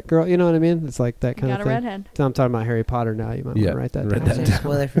with the girl? You know what I mean? It's like that kind of thing. Got a redhead. So I'm talking about Harry Potter now. You might want to write that down. That's a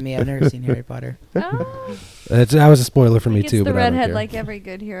spoiler for me. I've never seen Harry Potter. Oh. That was a spoiler for me, too. It's the redhead like every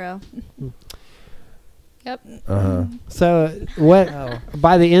good hero. Yep. So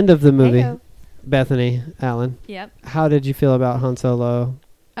by the end of the movie, Bethany Allen, how did you feel about Han Solo?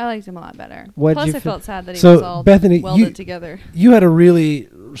 I liked him a lot better. Plus, I felt sad that he was all welded together. You had a really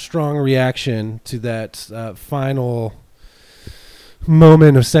strong reaction to that final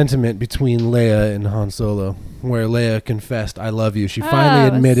moment of sentiment between Leia and Han Solo, where Leia confessed, "I love you." She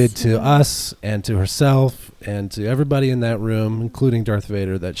finally admitted to us and to herself and to everybody in that room, including Darth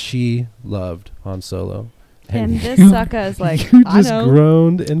Vader, that she loved Han Solo. And this sucker is like, you just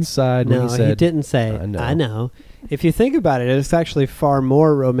groaned inside when he said, he didn't say, I know. If you think about it, it's actually far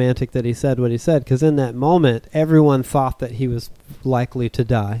more romantic that he said what he said, because in that moment, everyone thought that he was likely to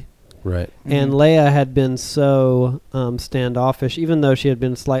die. Right. And Leia had been so standoffish, even though she had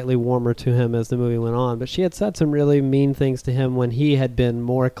been slightly warmer to him as the movie went on. But she had said some really mean things to him when he had been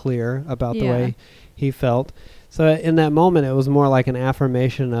more clear about the way he felt. So in that moment, it was more like an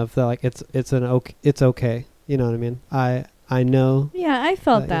affirmation of it's okay. You know what I mean? I know. Yeah, I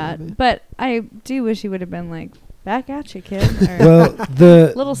felt that. But I do wish he would have been like, back at you, kid. Or well,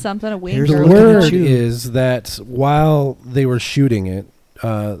 the little something, a wink. The word is that while they were shooting it,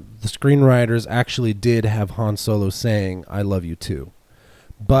 the screenwriters actually did have Han Solo saying, "I love you too."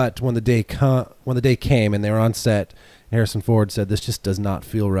 But when the day came and they were on set, Harrison Ford said, "This just does not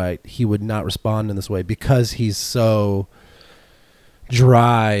feel right." He would not respond in this way because he's so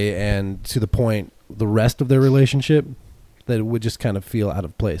dry and to the point. The rest of their relationship, that it would just kind of feel out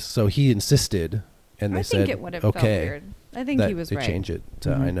of place. So he insisted, and they said, it would have felt weird. I think he was right. They change it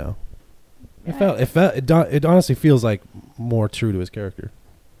to I know. It honestly feels like more true to his character.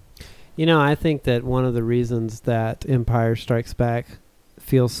 You know, I think that one of the reasons that Empire Strikes Back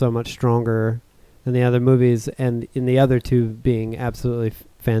feels so much stronger than the other movies, and in the other two being absolutely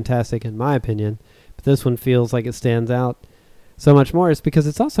fantastic in my opinion, but this one feels like it stands out so much more, is because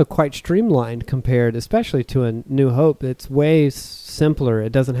it's also quite streamlined compared, especially to A New Hope. It's way simpler.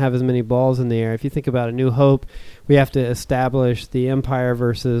 It doesn't have as many balls in the air. If you think about A New Hope, we have to establish the Empire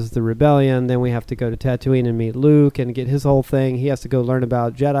versus the Rebellion. Then we have to go to Tatooine and meet Luke and get his whole thing. He has to go learn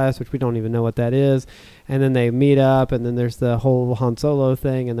about Jedi's, which we don't even know what that is. And then they meet up, and then there's the whole Han Solo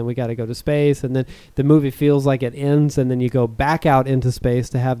thing, and then we got to go to space. And then the movie feels like it ends, and then you go back out into space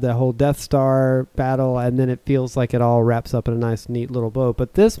to have the whole Death Star battle, and then it feels like it all wraps up in a nice, neat little bow.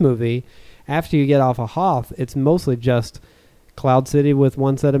 But this movie, after you get off of Hoth, it's mostly just Cloud City with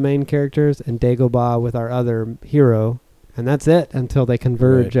one set of main characters and Dagobah with our other hero, and that's it until they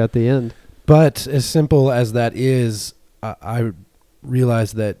converge at the end. But as simple as that is, I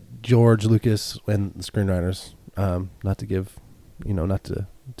realized that George Lucas and the screenwriters, not to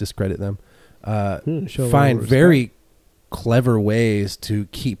discredit them, find very clever ways to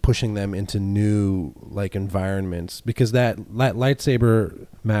keep pushing them into new environments, because that lightsaber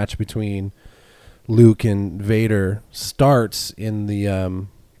match between Luke and Vader starts in the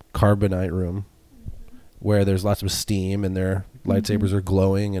carbonite room, where there's lots of steam and their lightsabers are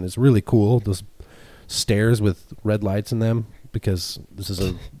glowing, and it's really cool. Those stairs with red lights in them, because this is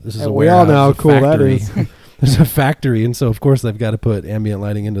a we all know how cool that is. There's a factory, and so of course they've got to put ambient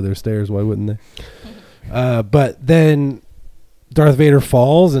lighting into their stairs. Why wouldn't they? But then Darth Vader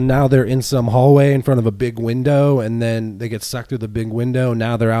falls, and now they're in some hallway in front of a big window, and then they get sucked through the big window.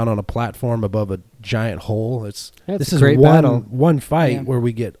 Now they're out on a platform above a giant hole. This is great battle. One fight where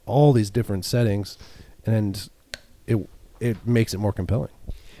we get all these different settings, and it makes it more compelling.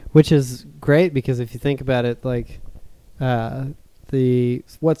 Which is great, because if you think about it, like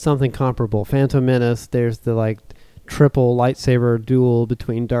what's something comparable? Phantom Menace. There's the like triple lightsaber duel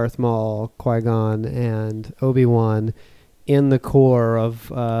between Darth Maul, Qui-Gon, and Obi-Wan in the core of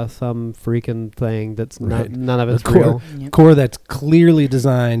some freaking thing that's none of it's real. Core that's clearly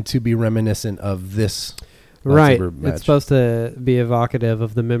designed to be reminiscent of this. Right. Match. It's supposed to be evocative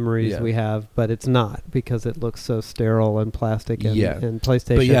of the memories we have, but it's not, because it looks so sterile and plastic and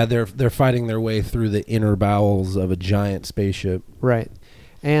PlayStation. But yeah, they're fighting their way through the inner bowels of a giant spaceship. Right.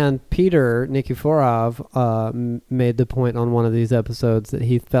 And Peter Nikiforov made the point on one of these episodes that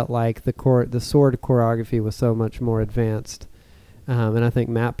he felt like the sword choreography was so much more advanced. And I think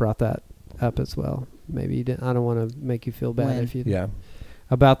Matt brought that up as well. Maybe you didn't. I don't want to make you feel bad if you didn't. Yeah.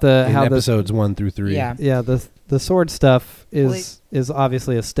 About episodes 1 through 3. Yeah, the sword stuff is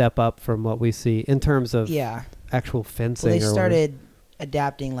obviously a step up from what we see in terms of actual fencing. Well, they started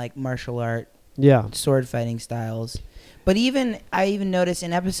adapting like martial art sword fighting styles. But I even noticed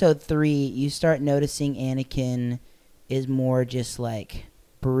in episode 3, you start noticing Anakin is more just like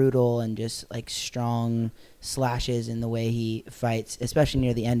brutal and just like strong slashes in the way he fights, especially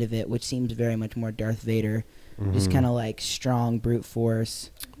near the end of it, which seems very much more Darth Vader. Just kind of like strong brute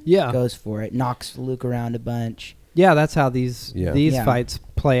force. Yeah. Goes for it. Knocks Luke around a bunch. Yeah, that's how these fights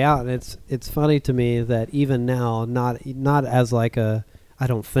play out. And it's funny to me that even now, not as like I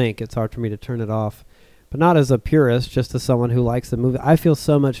don't think, it's hard for me to turn it off, but not as a purist, just as someone who likes the movie, I feel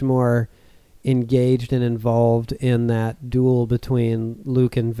so much more engaged and involved in that duel between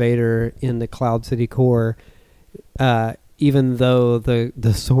Luke and Vader in the Cloud City core, even though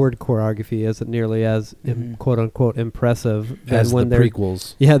the sword choreography isn't nearly as quote unquote impressive as when the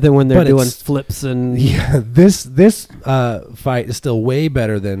prequels. Yeah, than when they're doing flips and this fight is still way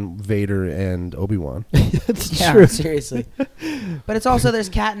better than Vader and Obi-Wan. It's true, seriously. But it's also there's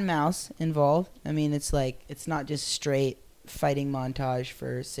cat and mouse involved. I mean, it's like it's not just straight fighting montage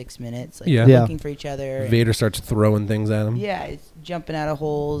for 6 minutes. Like looking for each other. Vader starts throwing things at him. Yeah, it's jumping out of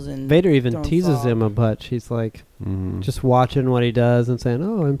holes and Vader even teases him a bunch. He's like just watching what he does and saying,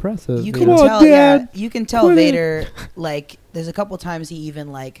 "Oh, impressive." You can tell. You can tell Vader. Like, there's a couple times he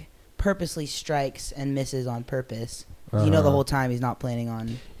even like purposely strikes and misses on purpose. You know, the whole time he's not planning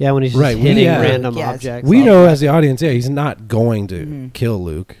on. Yeah, when he's just hitting random objects. We know as the audience, he's not going to kill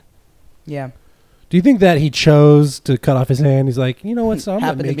Luke. Yeah. Do you think that he chose to cut off his hand? He's like, you know what, son?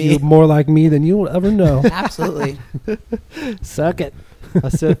 I'm going to make you more like me than you'll ever know. Absolutely. Suck it. A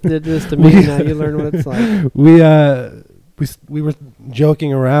Sith did this to me, now you learn what it's like. We were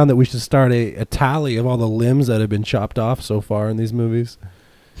joking around that we should start a tally of all the limbs that have been chopped off so far in these movies.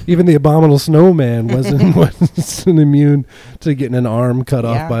 Even the Abominable Snowman wasn't immune to getting an arm cut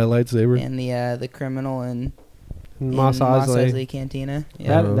off by a lightsaber. And the criminal in Mos Eisley Cantina.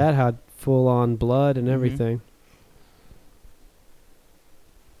 Yeah. That had full-on blood and everything.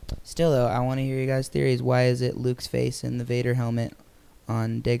 Still, though, I want to hear you guys' theories. Why is it Luke's face in the Vader helmet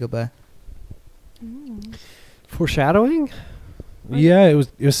on Dagobah? Foreshadowing? Yeah, it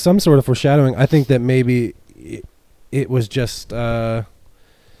was some sort of foreshadowing. I think that maybe it was just a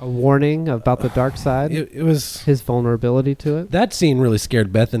warning about the dark side. It was his vulnerability to it. That scene really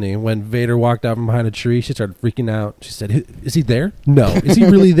scared Bethany. When Vader walked out from behind a tree, she started freaking out. She said, "Is he there? No. Is he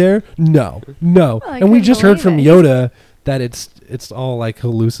really there? No. Well, and we just heard from Yoda that it's all like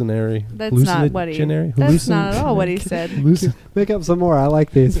hallucinatory. That's not what he. That's not at all what he said. Make up some more. I like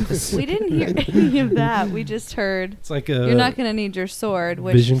these. We didn't hear any of that. We just heard. It's like you're not going to need your sword.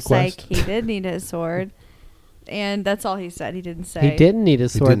 Which psych, he did need his sword. And that's all he said. He didn't say. He didn't need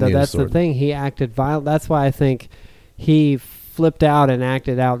his sword, though. That's the thing. He acted violent. That's why I think he flipped out and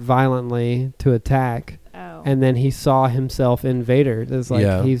acted out violently to attack. Oh. And then he saw himself in Vader. It's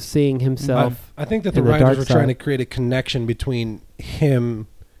like he's seeing himself. I think that the writers were trying to create a connection between him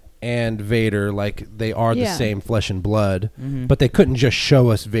and Vader, like they are the same flesh and blood, but they couldn't just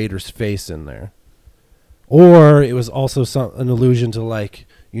show us Vader's face in there. Or it was also an allusion to like,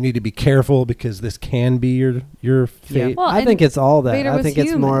 you need to be careful because this can be your fate. Yeah. Well, I think it's all that. Vader I was think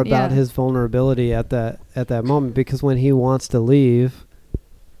it's more human, about his vulnerability at that moment, because when he wants to leave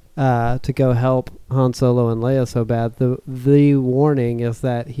to go help Han Solo and Leia so bad, the warning is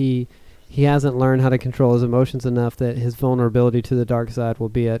that he hasn't learned how to control his emotions enough, that his vulnerability to the dark side will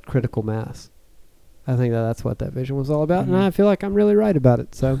be at critical mass. I think that's what that vision was all about, and I feel like I'm really right about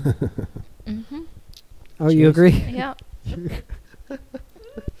it. So, Oh, you agree? Yeah.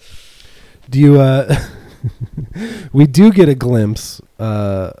 Do you? We do get a glimpse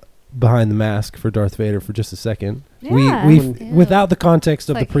behind the mask for Darth Vader for just a second. Yeah. We without the context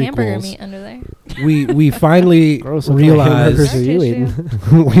of Like the hamburger prequels, meat under there. we finally Gross, what kind of hamburgers realize are you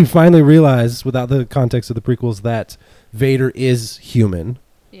eating? we finally realize without the context of the prequels that Vader is human.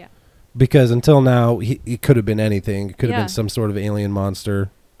 Yeah. Because until now, he could have been anything. It could have Yeah. been some sort of alien monster.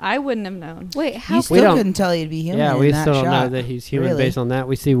 I wouldn't have known. Wait, You how? still couldn't tell he'd be human. Yeah, in we that still don't know shot. that he's human Really. based on that.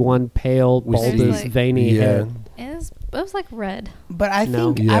 We see one pale, We see- bulbous, Like- veiny head. It was like red. But I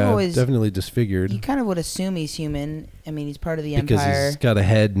No. think I've always definitely disfigured. you kind of would assume he's human. I mean, he's part of the Because Empire. he's got a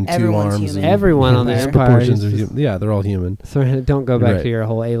head and two Everyone's arms. human. and Everyone on the his Empire proportions is are just- yeah, they're all human. So don't go back Right. to your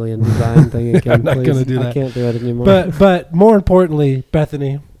whole alien design thing again, I'm not please. gonna do I that. can't do it anymore. But more importantly,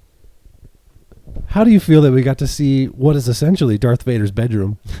 Bethany, how do you feel that we got to see what is essentially Darth Vader's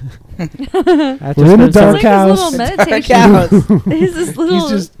bedroom? That's We're in just the been dark It's like house. his little Dark meditation. house. He's this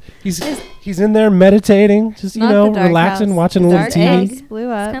little. He's in there meditating, just Not the dark relaxing, house. watching a The little dark TV. eggs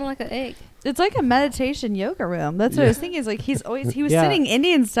blew It's up. kind of like an egg. It's like a meditation yoga room. That's what I was thinking. Is like he was Yeah. sitting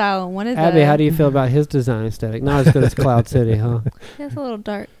Indian style in one of the. Abby, how do you feel about his design aesthetic? Not as good as Cloud City, huh? It's a little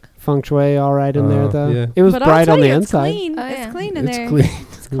dark. Feng shui all right in there, though? Yeah. It was But bright I'll on tell the you, inside. It's clean. Oh, It's yeah. clean in It's there. clean.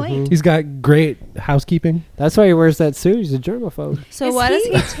 It's clean. He's got great housekeeping. That's why he wears that suit. He's a germaphobe. So Is why does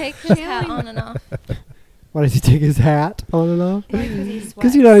he he take his hat channeling- on and off? Why does he take his hat on and off? Yeah, 'cause he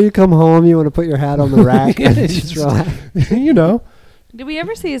Because, sweats. you come home, you want to put your hat on the rack Yeah, and it's just just- relax. You know, Did we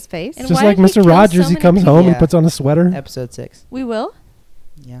ever see his face? And just why like did he Mr. kill Rogers, so he many comes people? home and Yeah. puts on a sweater. Episode 6. We will.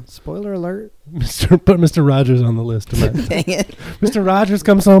 Yeah. Spoiler alert. Put Mr. Rogers on the list. Matt. Dang it. Mr. Rogers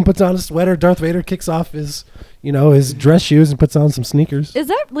comes home, puts on a sweater. Darth Vader kicks off his dress shoes and puts on some sneakers. Is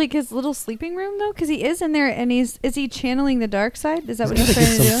that like his little sleeping room though? Because he is in there, and is he channeling the dark side? Is that what he's Gotta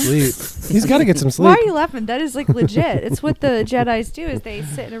trying get to some do? sleep. He's got to get some Why sleep. are you laughing? That is like legit. It's what the Jedi's do. Is they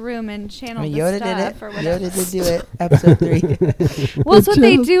sit in a room and channel I mean, the Yoda stuff did or it. whatever. Yoda did do it. Episode 3. Well, it's what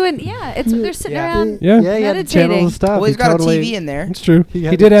they do, and it's what they're sitting Yeah. around. Yeah, Yeah, he had to channel Meditating. the stuff. Well, he's He got totally- a TV in there. it's true. He He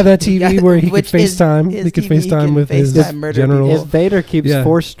had did to- have that TV Yeah, where he could which is FaceTime. his He could TV, he FaceTime can with his FaceTime murder general. people. If Vader keeps Yeah.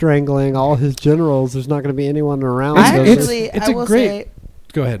 force strangling all his generals, there's not going to be anyone around. I so actually, it's I a will great- say,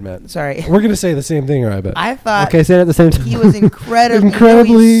 Go ahead, Matt. sorry. We're gonna say the same thing, I bet. I thought okay, say it at the same time. he was incredibly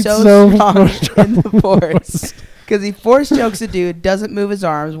Incredibly so so strong in the force. Because he force chokes a dude, doesn't move his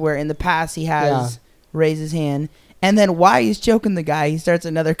arms, where in the past he has raised his hand. And then while he's choking the guy, he starts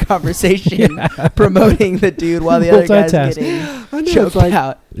another conversation promoting the dude while the other guy's Multitask. getting It's choked like,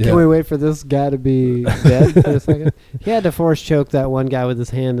 out. Can we wait for this guy to be dead for a second? He had to force choke that one guy with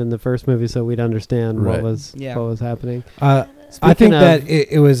his hand in the first movie so we'd understand Right. what was happening. I Speaking think of- that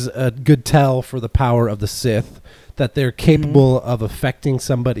it was a good tell for the power of the Sith that they're capable of affecting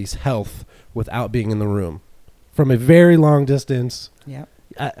somebody's health without being in the room from a very long distance. Yeah.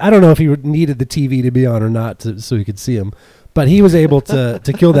 I don't know if he needed the TV to be on or not so he could see him, but he was able to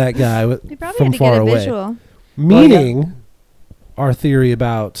kill that guy He probably from had to far get a away. visual. Meaning, our theory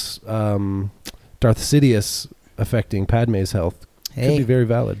about Darth Sidious affecting Padme's health could be very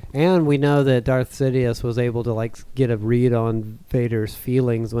valid. And we know that Darth Sidious was able to get a read on Vader's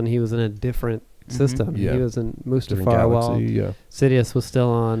feelings when he was in a different system. Yeah. He was in Different Mustafar while galaxy, yeah. Sidious was still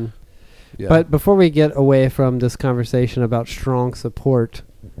on. Yeah. But before we get away from this conversation about strong support,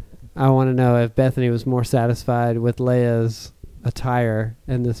 I want to know if Bethany was more satisfied with Leia's attire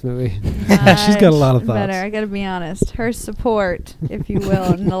in this movie. She's got a lot of thoughts. Better. I got to be honest. Her support, if you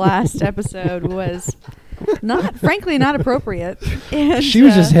will, in the last episode was frankly not appropriate. And, She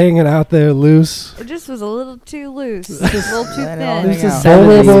was just hanging out there loose. it just was a little too loose, a little too Let it all thin. hang out.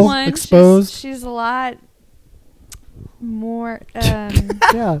 Vulnerable, This one, exposed. She's a lot more.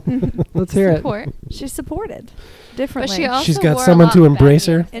 Yeah, let's hear it. Support. She's supported But differently. she also She's got wore a someone lot to of embrace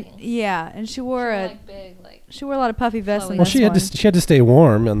baggy her. and, things. yeah, and she wore She a like big, like she wore a lot of puffy vests in Well, Well, this she had one. to had to stay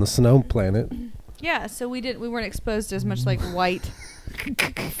warm on the snow planet. Yeah, so we weren't exposed to as much like white.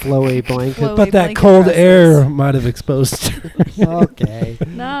 Flowy blanket. Flowy But that blanket cold dresses. air might have exposed her. Okay.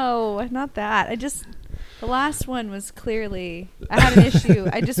 No, not that. The last one was clearly. I had an issue.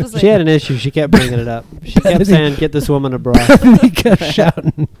 I just was like. She had an issue. She kept bringing it up. She kept saying, "Get this woman a bra." He kept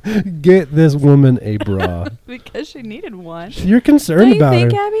shouting, "Get this woman a bra." Because she needed one. You're concerned Don't you about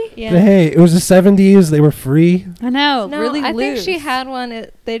think, her. Abby? Yeah. But hey, it was the 70s. They were free. I know. No, really I loose. think she had one.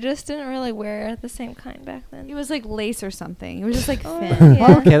 They just didn't really wear the same kind back then. It was like lace or something. It was just like Oh, thin.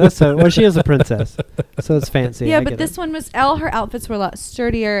 yeah. Okay, that's so. Well, she is a princess, so it's fancy. Yeah, I but get this it. one was all her outfits were a lot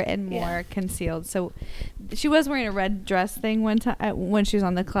sturdier and more Yeah. concealed. So she was wearing a red dress thing one time when she was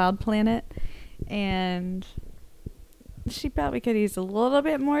on the cloud planet, and she probably could use a little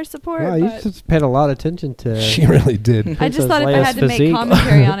bit more support. Wow, you but just paid a lot of attention to. She really did. I Princess just thought if I Leia's had to make physique.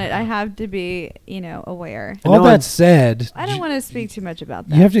 commentary on it, I have to be, aware. All No that one- said, I don't want to speak too much about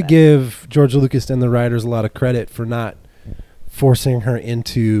that. you have to but- give George Lucas and the writers a lot of credit for not forcing her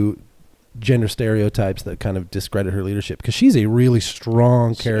into gender stereotypes that kind of discredit her leadership, because she's a really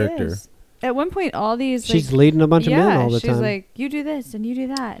strong She character. is. At one point, all these She's like, leading a bunch of men all the she's time. like, you do this and you do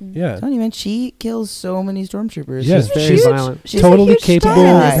that. And Yeah. Tell you, man, she kills so many stormtroopers. Yeah, She's very huge. violent. She's a Totally huge capable star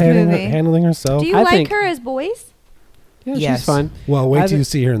in of this handling, movie. handling herself. Do you I like think- her as boys? Yeah, Yes. she's fine. Well, wait I till you thi-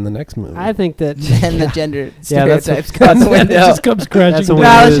 see her in the next movie. I think that. And the gender Yeah, that's stereotypes a- go out the it window. just comes crashing That's a down. window.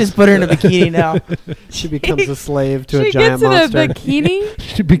 Now It let's is- just put her in a bikini now. she becomes a slave to she a giant gets in monster. a bikini.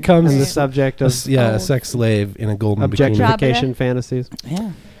 She becomes and the a, subject of a sex slave in a golden bikini. objectification fantasies.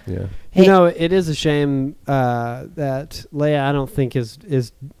 Yeah. Yeah. Hey, It is a shame that Leia, I don't think,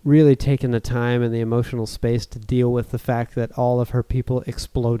 is really taking the time and the emotional space to deal with the fact that all of her people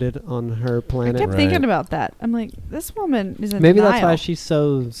exploded on her I planet. kept Right. thinking about that. I'm like, this woman is in Maybe denial. that's why she's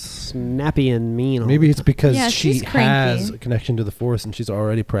so snappy and mean. all Maybe the it's because Yeah, she she's cranky. has a connection to the Force and she's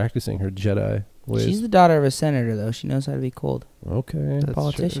already practicing her Jedi ways. she's the daughter of a senator, though. She knows how to be cold. Okay. That's true.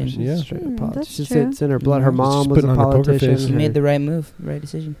 politician. She's Yeah. straight up That's politician. true. It's in her blood. Her She's mom just was a putting on a poker politician. face. She Her- made the right move, right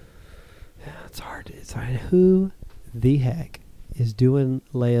decision. It's hard. It's hard. Who the heck is doing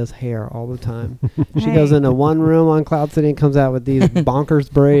Leia's hair all the time? She Hey. goes into one room on Cloud City and comes out with these bonkers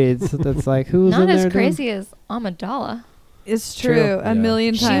braids. That's like, who's Not in as there doing- crazy as Amidala. It's True. true. A Yeah.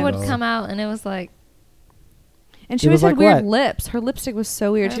 million She times. would Well. come out and it was like, And she It was always had like weird what? lips. Her lipstick was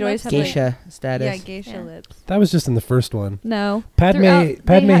so weird. Her She'd always lips have Geisha status. yeah, geisha Yeah. lips. That was just in the first one. No. Padme Throughout-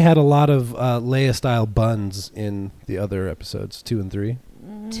 Padme they had a lot of Leia-style buns in the other episodes, 2 and 3.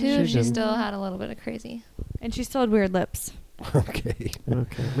 two, she didn't. still had a little bit of crazy. And she still had weird lips. Okay.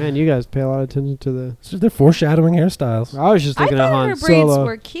 Okay, man, you guys pay a lot of attention to the. So they're foreshadowing hairstyles. I was just I looking at thought Han her braids Solo.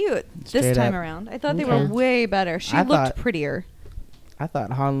 were cute Straight this time up. around. I thought they Okay. were way better. She I looked thought- prettier. I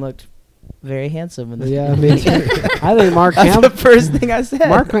thought Han looked very handsome in this. Yeah, me too. I think Mark That's Hamill. the first thing I said.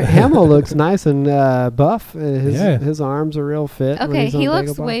 Mark Hamill looks nice and buff. Yeah. His arms are real fit. when Okay, he's on he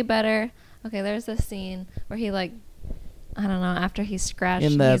looks Dagobah. way better. Okay, there's this scene where he like, I don't know, after he's scratched,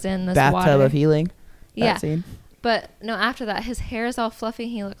 in the he's in this bathtub water. of healing. That Yeah, scene. but no, after that, his hair is all fluffy.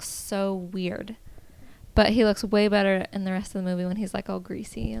 He looks so weird. But he looks way better in the rest of the movie when he's like all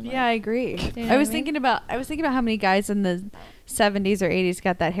greasy and like, Yeah, I agree. you know I was what I mean? thinking about how many guys in the 70s or 80s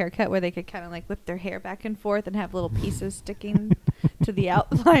got that haircut where they could kind of like whip their hair back and forth and have little pieces sticking to the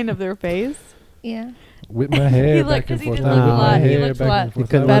outline of their face. yeah. Whip my hair He back looked- and 'cause he forth. did look a whip my lot- he hair looked a back lot and forth.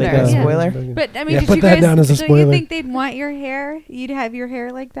 couldn't That let it was- go. Spoiler? But I mean, Yeah, did put you that guys? down as a Don't spoiler. you think they'd want your hair? You'd have your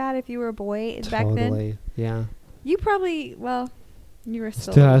hair like that if you were a boy back then. Totally. Yeah. You probably you were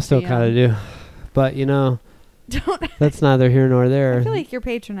still. I still kind of do. But Don't. that's neither here nor there. I feel like you're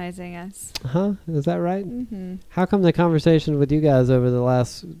patronizing us. Huh? Is that right? Mm-hmm. How come the conversation with you guys over the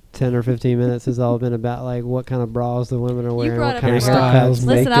last 10 or 15 minutes has all been about like what kind of bras the women are wearing, brought what up kind of bras. haircuts?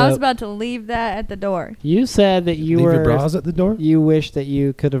 Listen, I was makeup. about to leave that at the door. You said that you Leave were your bras at the door? you wish that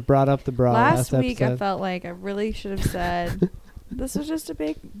you could have brought up the bra Last last week, I episode. felt like I really should have said, "This was just a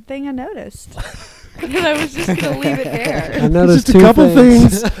big thing I noticed," and I was just gonna leave it I there. noticed Just a two couple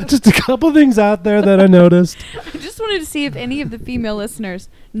things. just a couple things out there that I noticed. I just wanted to see if any of the female listeners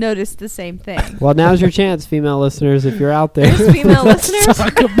noticed the same thing. Well, now's your chance, female listeners, if you're out there. There's female listeners. All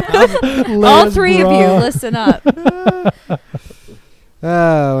Leia's three of bra. you, listen up.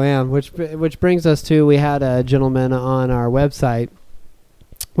 Oh man, which brings us to, we had a gentleman on our website.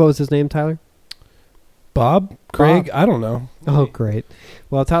 What was his name, Tyler? Bob? Craig? Bob. I don't know. Oh, great.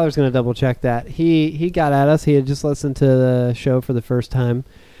 Well, Tyler's going to double check that. He got at us. He had just listened to the show for the first time,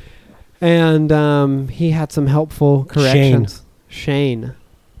 and he had some helpful corrections. Shane.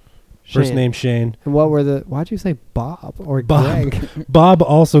 First Shane. name Shane. And what were the? Why'd you say Bob or Bob. Greg? Bob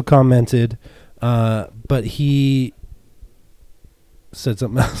also commented, but he said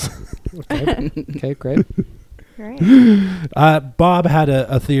something else. Okay, great. Great. Bob had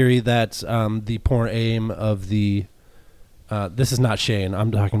a theory that the porn aim of the... this is not Shane.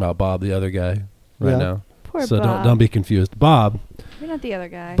 I'm talking about Bob, the other guy, right Yeah. now. Poor So Bob. don't be confused. Bob. You're not the other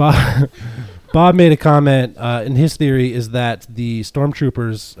guy. Bob made a comment, and his theory is that the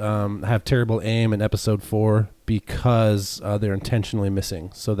stormtroopers have terrible aim in episode 4 because they're intentionally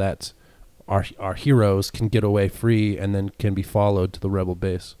missing, so that our heroes can get away free and then can be followed to the rebel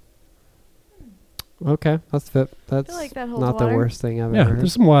base. Okay, that's fit. That's like that holds not the water. worst thing I've Yeah, ever heard.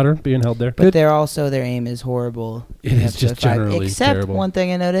 there's some water being held there. But they're also, their aim is horrible. It in is just episode 5. generally Except terrible. one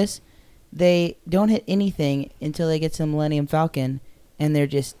thing I noticed, they don't hit anything until they get to the Millennium Falcon, and they're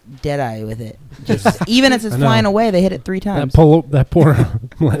just dead-eye with it. Just even as it's I know. flying away, they hit it 3 times. That poor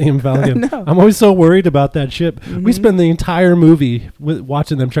Millennium Falcon. No. I'm always so worried about that ship. We Mhm. spend the entire movie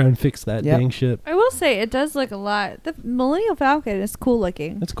watching them try and fix that Yep. dang ship. I will say it does look a lot. The Millennium Falcon is cool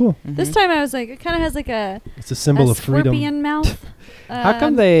looking. It's cool. This Mhm. time I was like, it kind of has like a It's a symbol of freedom. scorpion mouth. How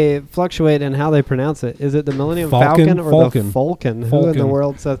come they fluctuate in how they pronounce it? Is it the Millennium Falcon? Falcon or Falcon. the Falcon? Who in Falcon. the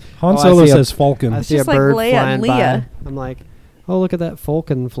world says? Han Oh, I Solo see a- says Falcon. I It's see a just like bird Leia flying and by. Leah. I'm like, oh, look at that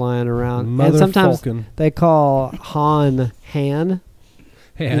Falcon flying around. Mother and sometimes Falcon. they call Han Han.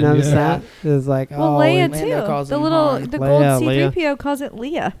 And, You notice yeah. that? It's like, Well, oh, Leia and, Lando too. calls The him little, Han. the Leia, gold Leia. C-3PO calls it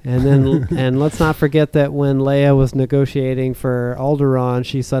Leia. and then and let's not forget that when Leia was negotiating for Alderaan,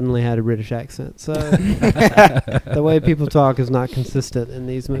 she suddenly had a British accent. So the way people talk is not consistent in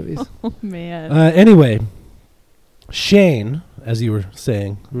these movies. Oh man. Anyway, Shane, as you were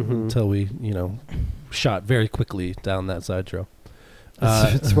saying, Mhm. until we, shot very quickly down that side trail.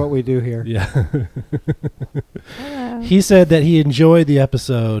 It's what we do here. Yeah. Hello. He said that he enjoyed the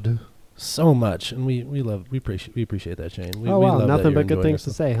episode so much, and we appreciate that, Shane. We Oh wow, love that nothing you're but good enjoying things to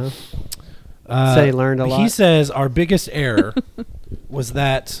it. say, huh? Say he learned a lot. He says our biggest error was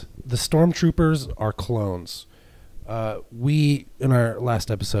that the stormtroopers are clones. We, in our last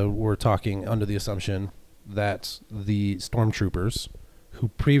episode, were talking under the assumption that the stormtroopers, who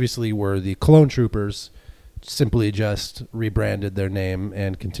previously were the clone troopers, simply just rebranded their name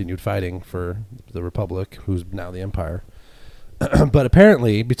and continued fighting for the Republic, who's now the Empire. But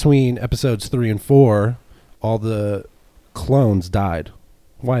apparently, between episodes 3 and 4, all the clones died.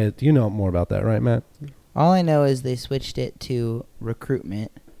 Wyatt, do you know more about that, right, Matt? All I know is they switched it to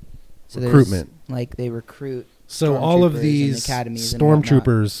recruitment. So Recruitment. there's, like, they recruit. So all of stormtroopers in these academies and whatnot.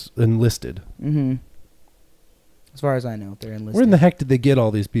 stormtroopers enlisted. Mm-hmm. As far as I know, they're enlisted. Where in the heck did they get all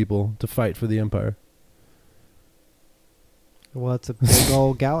these people to fight for the Empire? Well, it's a big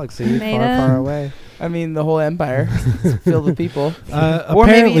old galaxy far, Made 'em. far away. I mean, the whole empire is filled with people. Or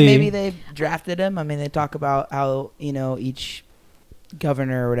Apparently, maybe they drafted him. I mean, they talk about how, each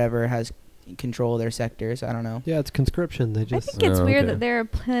governor or whatever has control of their sectors. I don't know. Yeah, it's conscription. They I just think it's Oh, weird okay. that there are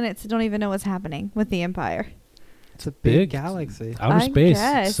planets that don't even know what's happening with the Empire. it's a big. big galaxy. outer I space.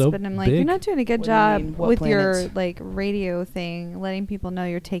 guess, so but I'm like, big. you're not doing a good What do you job mean? What with your planets? radio thing, letting people know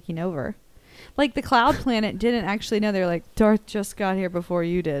you're taking over. Like the Cloud Planet didn't actually know. They're like, Darth just got here before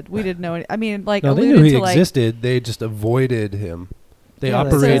you did. We didn't know. I mean, like No, they alluded knew he to like. existed. They just avoided him. They Yeah, So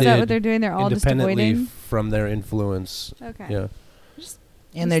operated is that what they're doing? They're all just independently avoiding. from their influence. Okay. Yeah.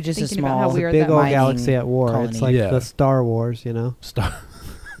 And they're just a thinking about how small. It's a weird big that old mining galaxy at war. colony. It's like Yeah. the Star Wars, you know. Star.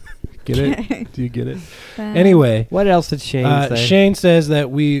 Get it? Do you get it? Um, Anyway, What else did Shane say? Shane says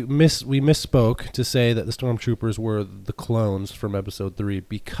that we misspoke to say that the stormtroopers were the clones from episode 3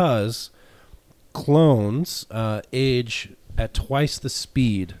 because clones age at twice the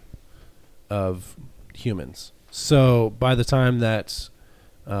speed of humans. So by the time that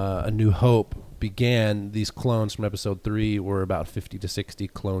A New Hope began, these clones from episode 3 were about 50 to 60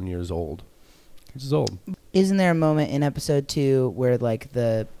 clone years old. Which is old. Isn't there a moment in episode 2 where, like,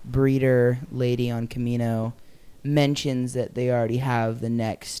 the breeder lady on Camino mentions that they already have the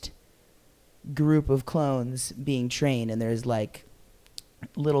next group of clones being trained, and there's, like,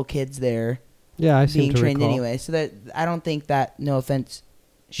 little kids there Yeah, I seem being to trained recall. anyway. So that I don't think that, no offense,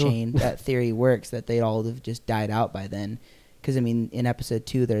 Shane, that theory works, that they'd all have just died out by then. Because, I mean, in episode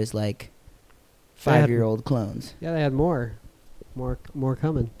 2, there's, like, They had- 5-year-old clones. Yeah, they had more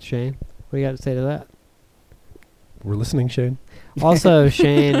coming. Shane, what do you got to say to that? We're listening, Shane. Also,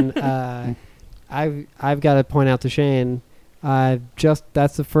 Shane, I've got to point out to Shane,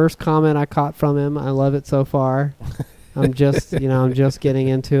 that's the first comment I caught from him. I love it so far. I'm just getting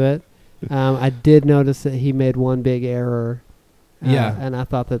into it. I did notice that he made one big error. Yeah. And I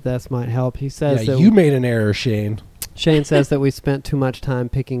thought that this might help. He says Yeah, that you made an error, Shane, Shane says that we spent too much time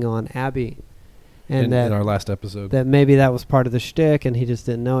picking on Abby, and in that our last episode. that maybe that was part of the shtick, and he just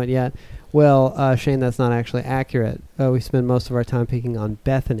didn't know it yet. Well, Shane, that's not actually accurate. We spend most of our time picking on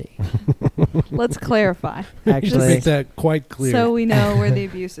Bethany. Let's clarify, Just Actually, make that quite clear. so we know where the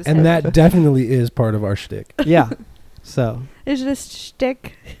abuse is. And that definitely is part of our shtick. yeah. So is this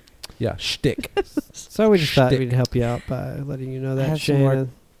shtick. Yeah, shtick. So we just thought Shtick. we'd help you out by letting you know I that, have some more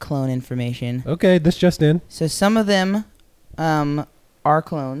Shane. clone information. Okay, this just in. So some of them are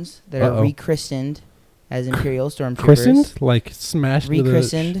clones that are Uh-oh. rechristened as Imperial Stormtroopers. Christened? Like smashed with a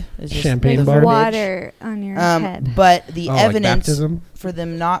Rechristened. is just champagne the bar? There's verbiage. water on your head. But the like evidence baptism? for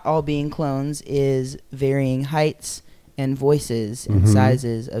them not all being clones is varying heights and voices and Mhm.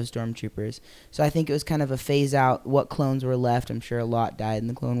 sizes of stormtroopers. So I think it was kind of a phase out what clones were left. I'm sure a lot died in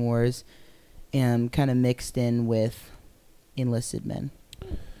the Clone Wars, and kind of mixed in with enlisted men.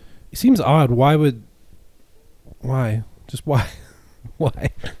 It seems odd. Why? Just why? Why?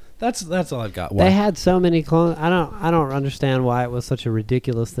 That's all I've got. Why? They had so many clones. I don't understand why it was such a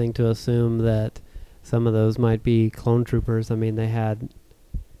ridiculous thing to assume that some of those might be clone troopers. I mean, they had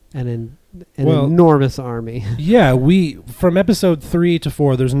an enormous army. Yeah, from episode 3 to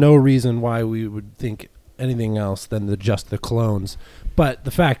 4, there's no reason why we would think anything else than just the clones. But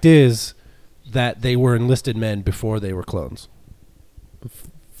the fact is that they were enlisted men before they were clones.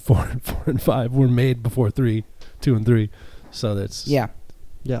 4 and 5 were made before 2 and 3. So that's Yeah.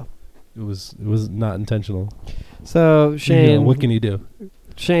 Yeah. It was not intentional. So Shane, What can you do?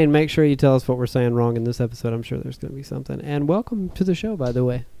 Shane, make sure you tell us what we're saying wrong in this episode. I'm sure there's going to be something. And welcome to the show, by the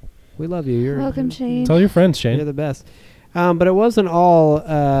way. We love you. Welcome, Shane. Tell your friends, You're Shane. the best. But it wasn't all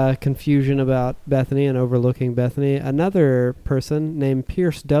confusion about Bethany and overlooking Bethany. Another person named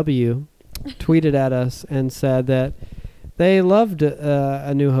Pierce W. tweeted at us and said that they loved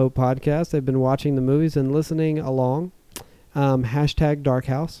A New Hope podcast. They've been watching the movies and listening along. Hashtag Dark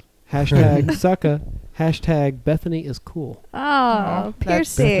House. Hashtag Sucka. Hashtag Bethany is cool. Oh,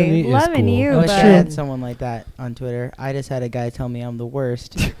 That's- Bethany Piercy. is Loving cool. you, I wish bud. I had someone like that on Twitter. I just had a guy tell me I'm the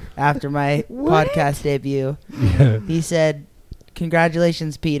worst after my podcast debut. Yeah. He said,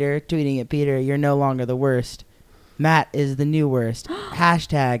 "Congratulations, Peter." Tweeting at Peter, "You're no longer the worst. Matt is the new worst."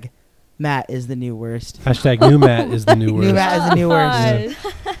 Hashtag Matt is the new worst. Hashtag new Matt is the new word. New Matt is the new worst.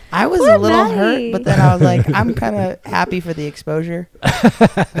 I was Poor a little Matty. hurt, but then I was like, I'm kind of happy for the exposure.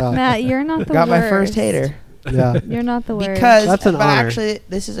 Matt, you're not the Got worst. my first hater. Yeah. You're not the worst. Because, That's an but honor. actually,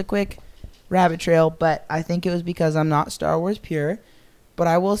 this is a quick rabbit trail, but I think it was because I'm not Star Wars pure. But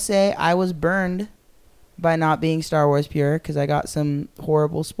I will say I was burned by not being Star Wars pure because I got some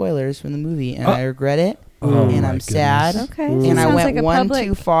horrible spoilers from the movie, and I regret it. Oh And my I'm goodness. sad. Okay. Mm. And I Sounds went like a one public-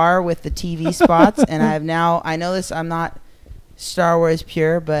 too far with the TV spots, and I know this, I'm not Star Wars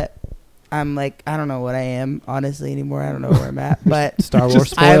pure, but I'm like, I don't know what I am, honestly, anymore. I don't know where I'm at. But Star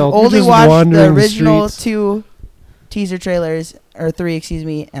Wars I've spoiled. only just watched the wandering the original streets. 2 teaser trailers, or 3, excuse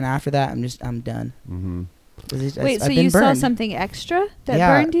me, and after that, I'm done. Mm-hmm. Wait, so I've been you saw burned. something extra that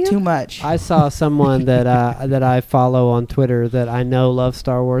Yeah, burned you? too much. I saw someone that I follow on Twitter that I know loves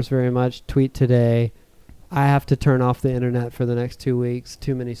Star Wars very much tweet today, I have to turn off the internet for the next 2 weeks.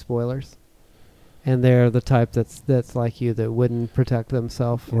 Too many spoilers. And they're the type that's like you, that wouldn't protect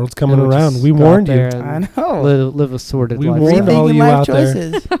themselves. World's coming They would around. just We go out warned you. there I and know. live a sordid We life. warned all Rethinking you life out there.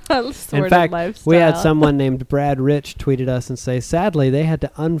 choices. In fact, we had someone named Brad Rich tweeted us and say, sadly, they had to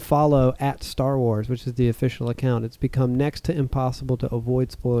unfollow at Star Wars, which is the official account. It's become next to impossible to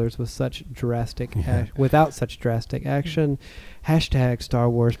avoid spoilers with such drastic without such drastic action. Hashtag Star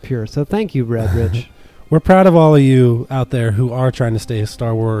Wars pure. So thank you, Brad Rich. We're proud of all of you out there who are trying to stay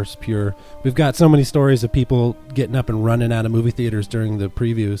Star Wars pure. We've got so many stories of people getting up and running out of movie theaters during the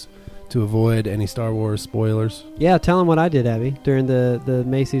previews to avoid any Star Wars spoilers. Yeah, tell them what I did, Abby, during the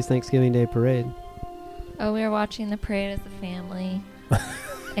Macy's Thanksgiving Day Parade. Oh, we were watching the parade as a family.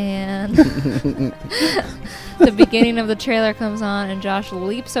 And the beginning of the trailer comes on, and Josh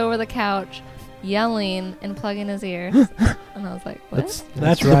leaps over the couch, yelling and plugging his ears. And I was like, what?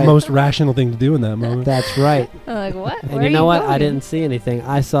 That's right. the most rational thing to do in that moment. That's right. I'm like, what? And Where you are know what? I going? didn't see anything.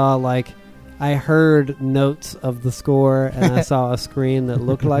 I saw, I heard notes of the score, and I saw a screen that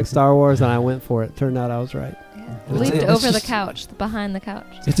looked like Star Wars, and I went for it. Turned out I was right. Yeah. It's- Leaped it's over the just- couch, behind the couch.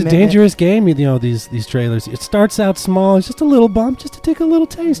 It's a dangerous game, you know, these trailers. It starts out small, it's just a little bump, just to take a little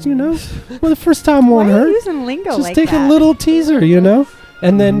taste, you know? Well, the first time Why won't are you hurt. using lingo Just like take that? a little teaser, you know?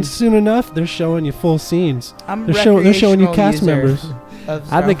 And then soon enough, they're showing you full scenes. I'm They're showing you cast members.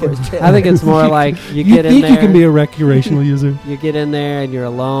 I think it's more like you get in think there. you can be a recreational user. You get in there and you're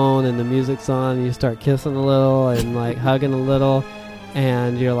alone, and the music's on, and you start kissing a little and hugging a little,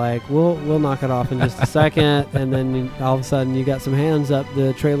 and you're like, we'll knock it off in just a second, and then all of a sudden you got some hands up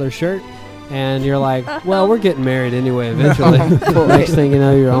the trailer shirt, and you're like, well, we're getting married anyway eventually. Next thing you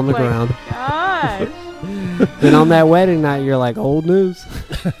know, you're on the ground. Gosh. Then on that wedding night, you're like, old news.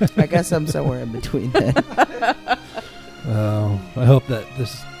 I guess I'm somewhere in between then. Oh, I hope that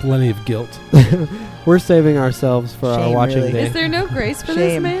there's plenty of guilt. We're saving ourselves for our Shame, watching really. day. Is there no grace for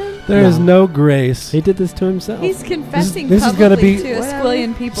Shame. this man? There is no grace. He did this to himself. He's confessing This is gonna publicly be- to a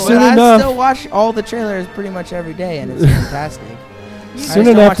squillion people. Soon I enough. still watch all the trailers pretty much every day, and it's fantastic. Soon still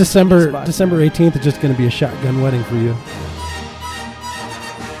enough, watch the December TV spots December now. 18th is just going to be a shotgun wedding for you.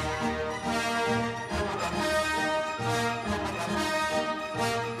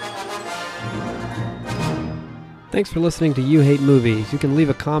 Thanks for listening to You Hate Movies. You can leave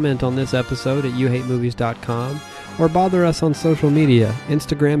a comment on this episode at youhatemovies.com or bother us on social media,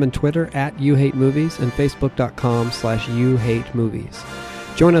 Instagram and Twitter at YouHateMovies and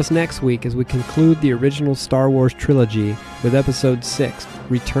Facebook.com/YouHateMovies. Join us next week as we conclude the original Star Wars trilogy with Episode 6,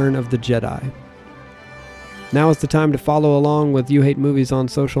 Return of the Jedi. Now is the time to follow along with You Hate Movies on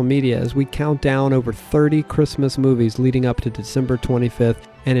social media as we count down over 30 Christmas movies leading up to December 25th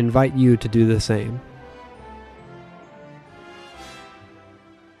and invite you to do the same.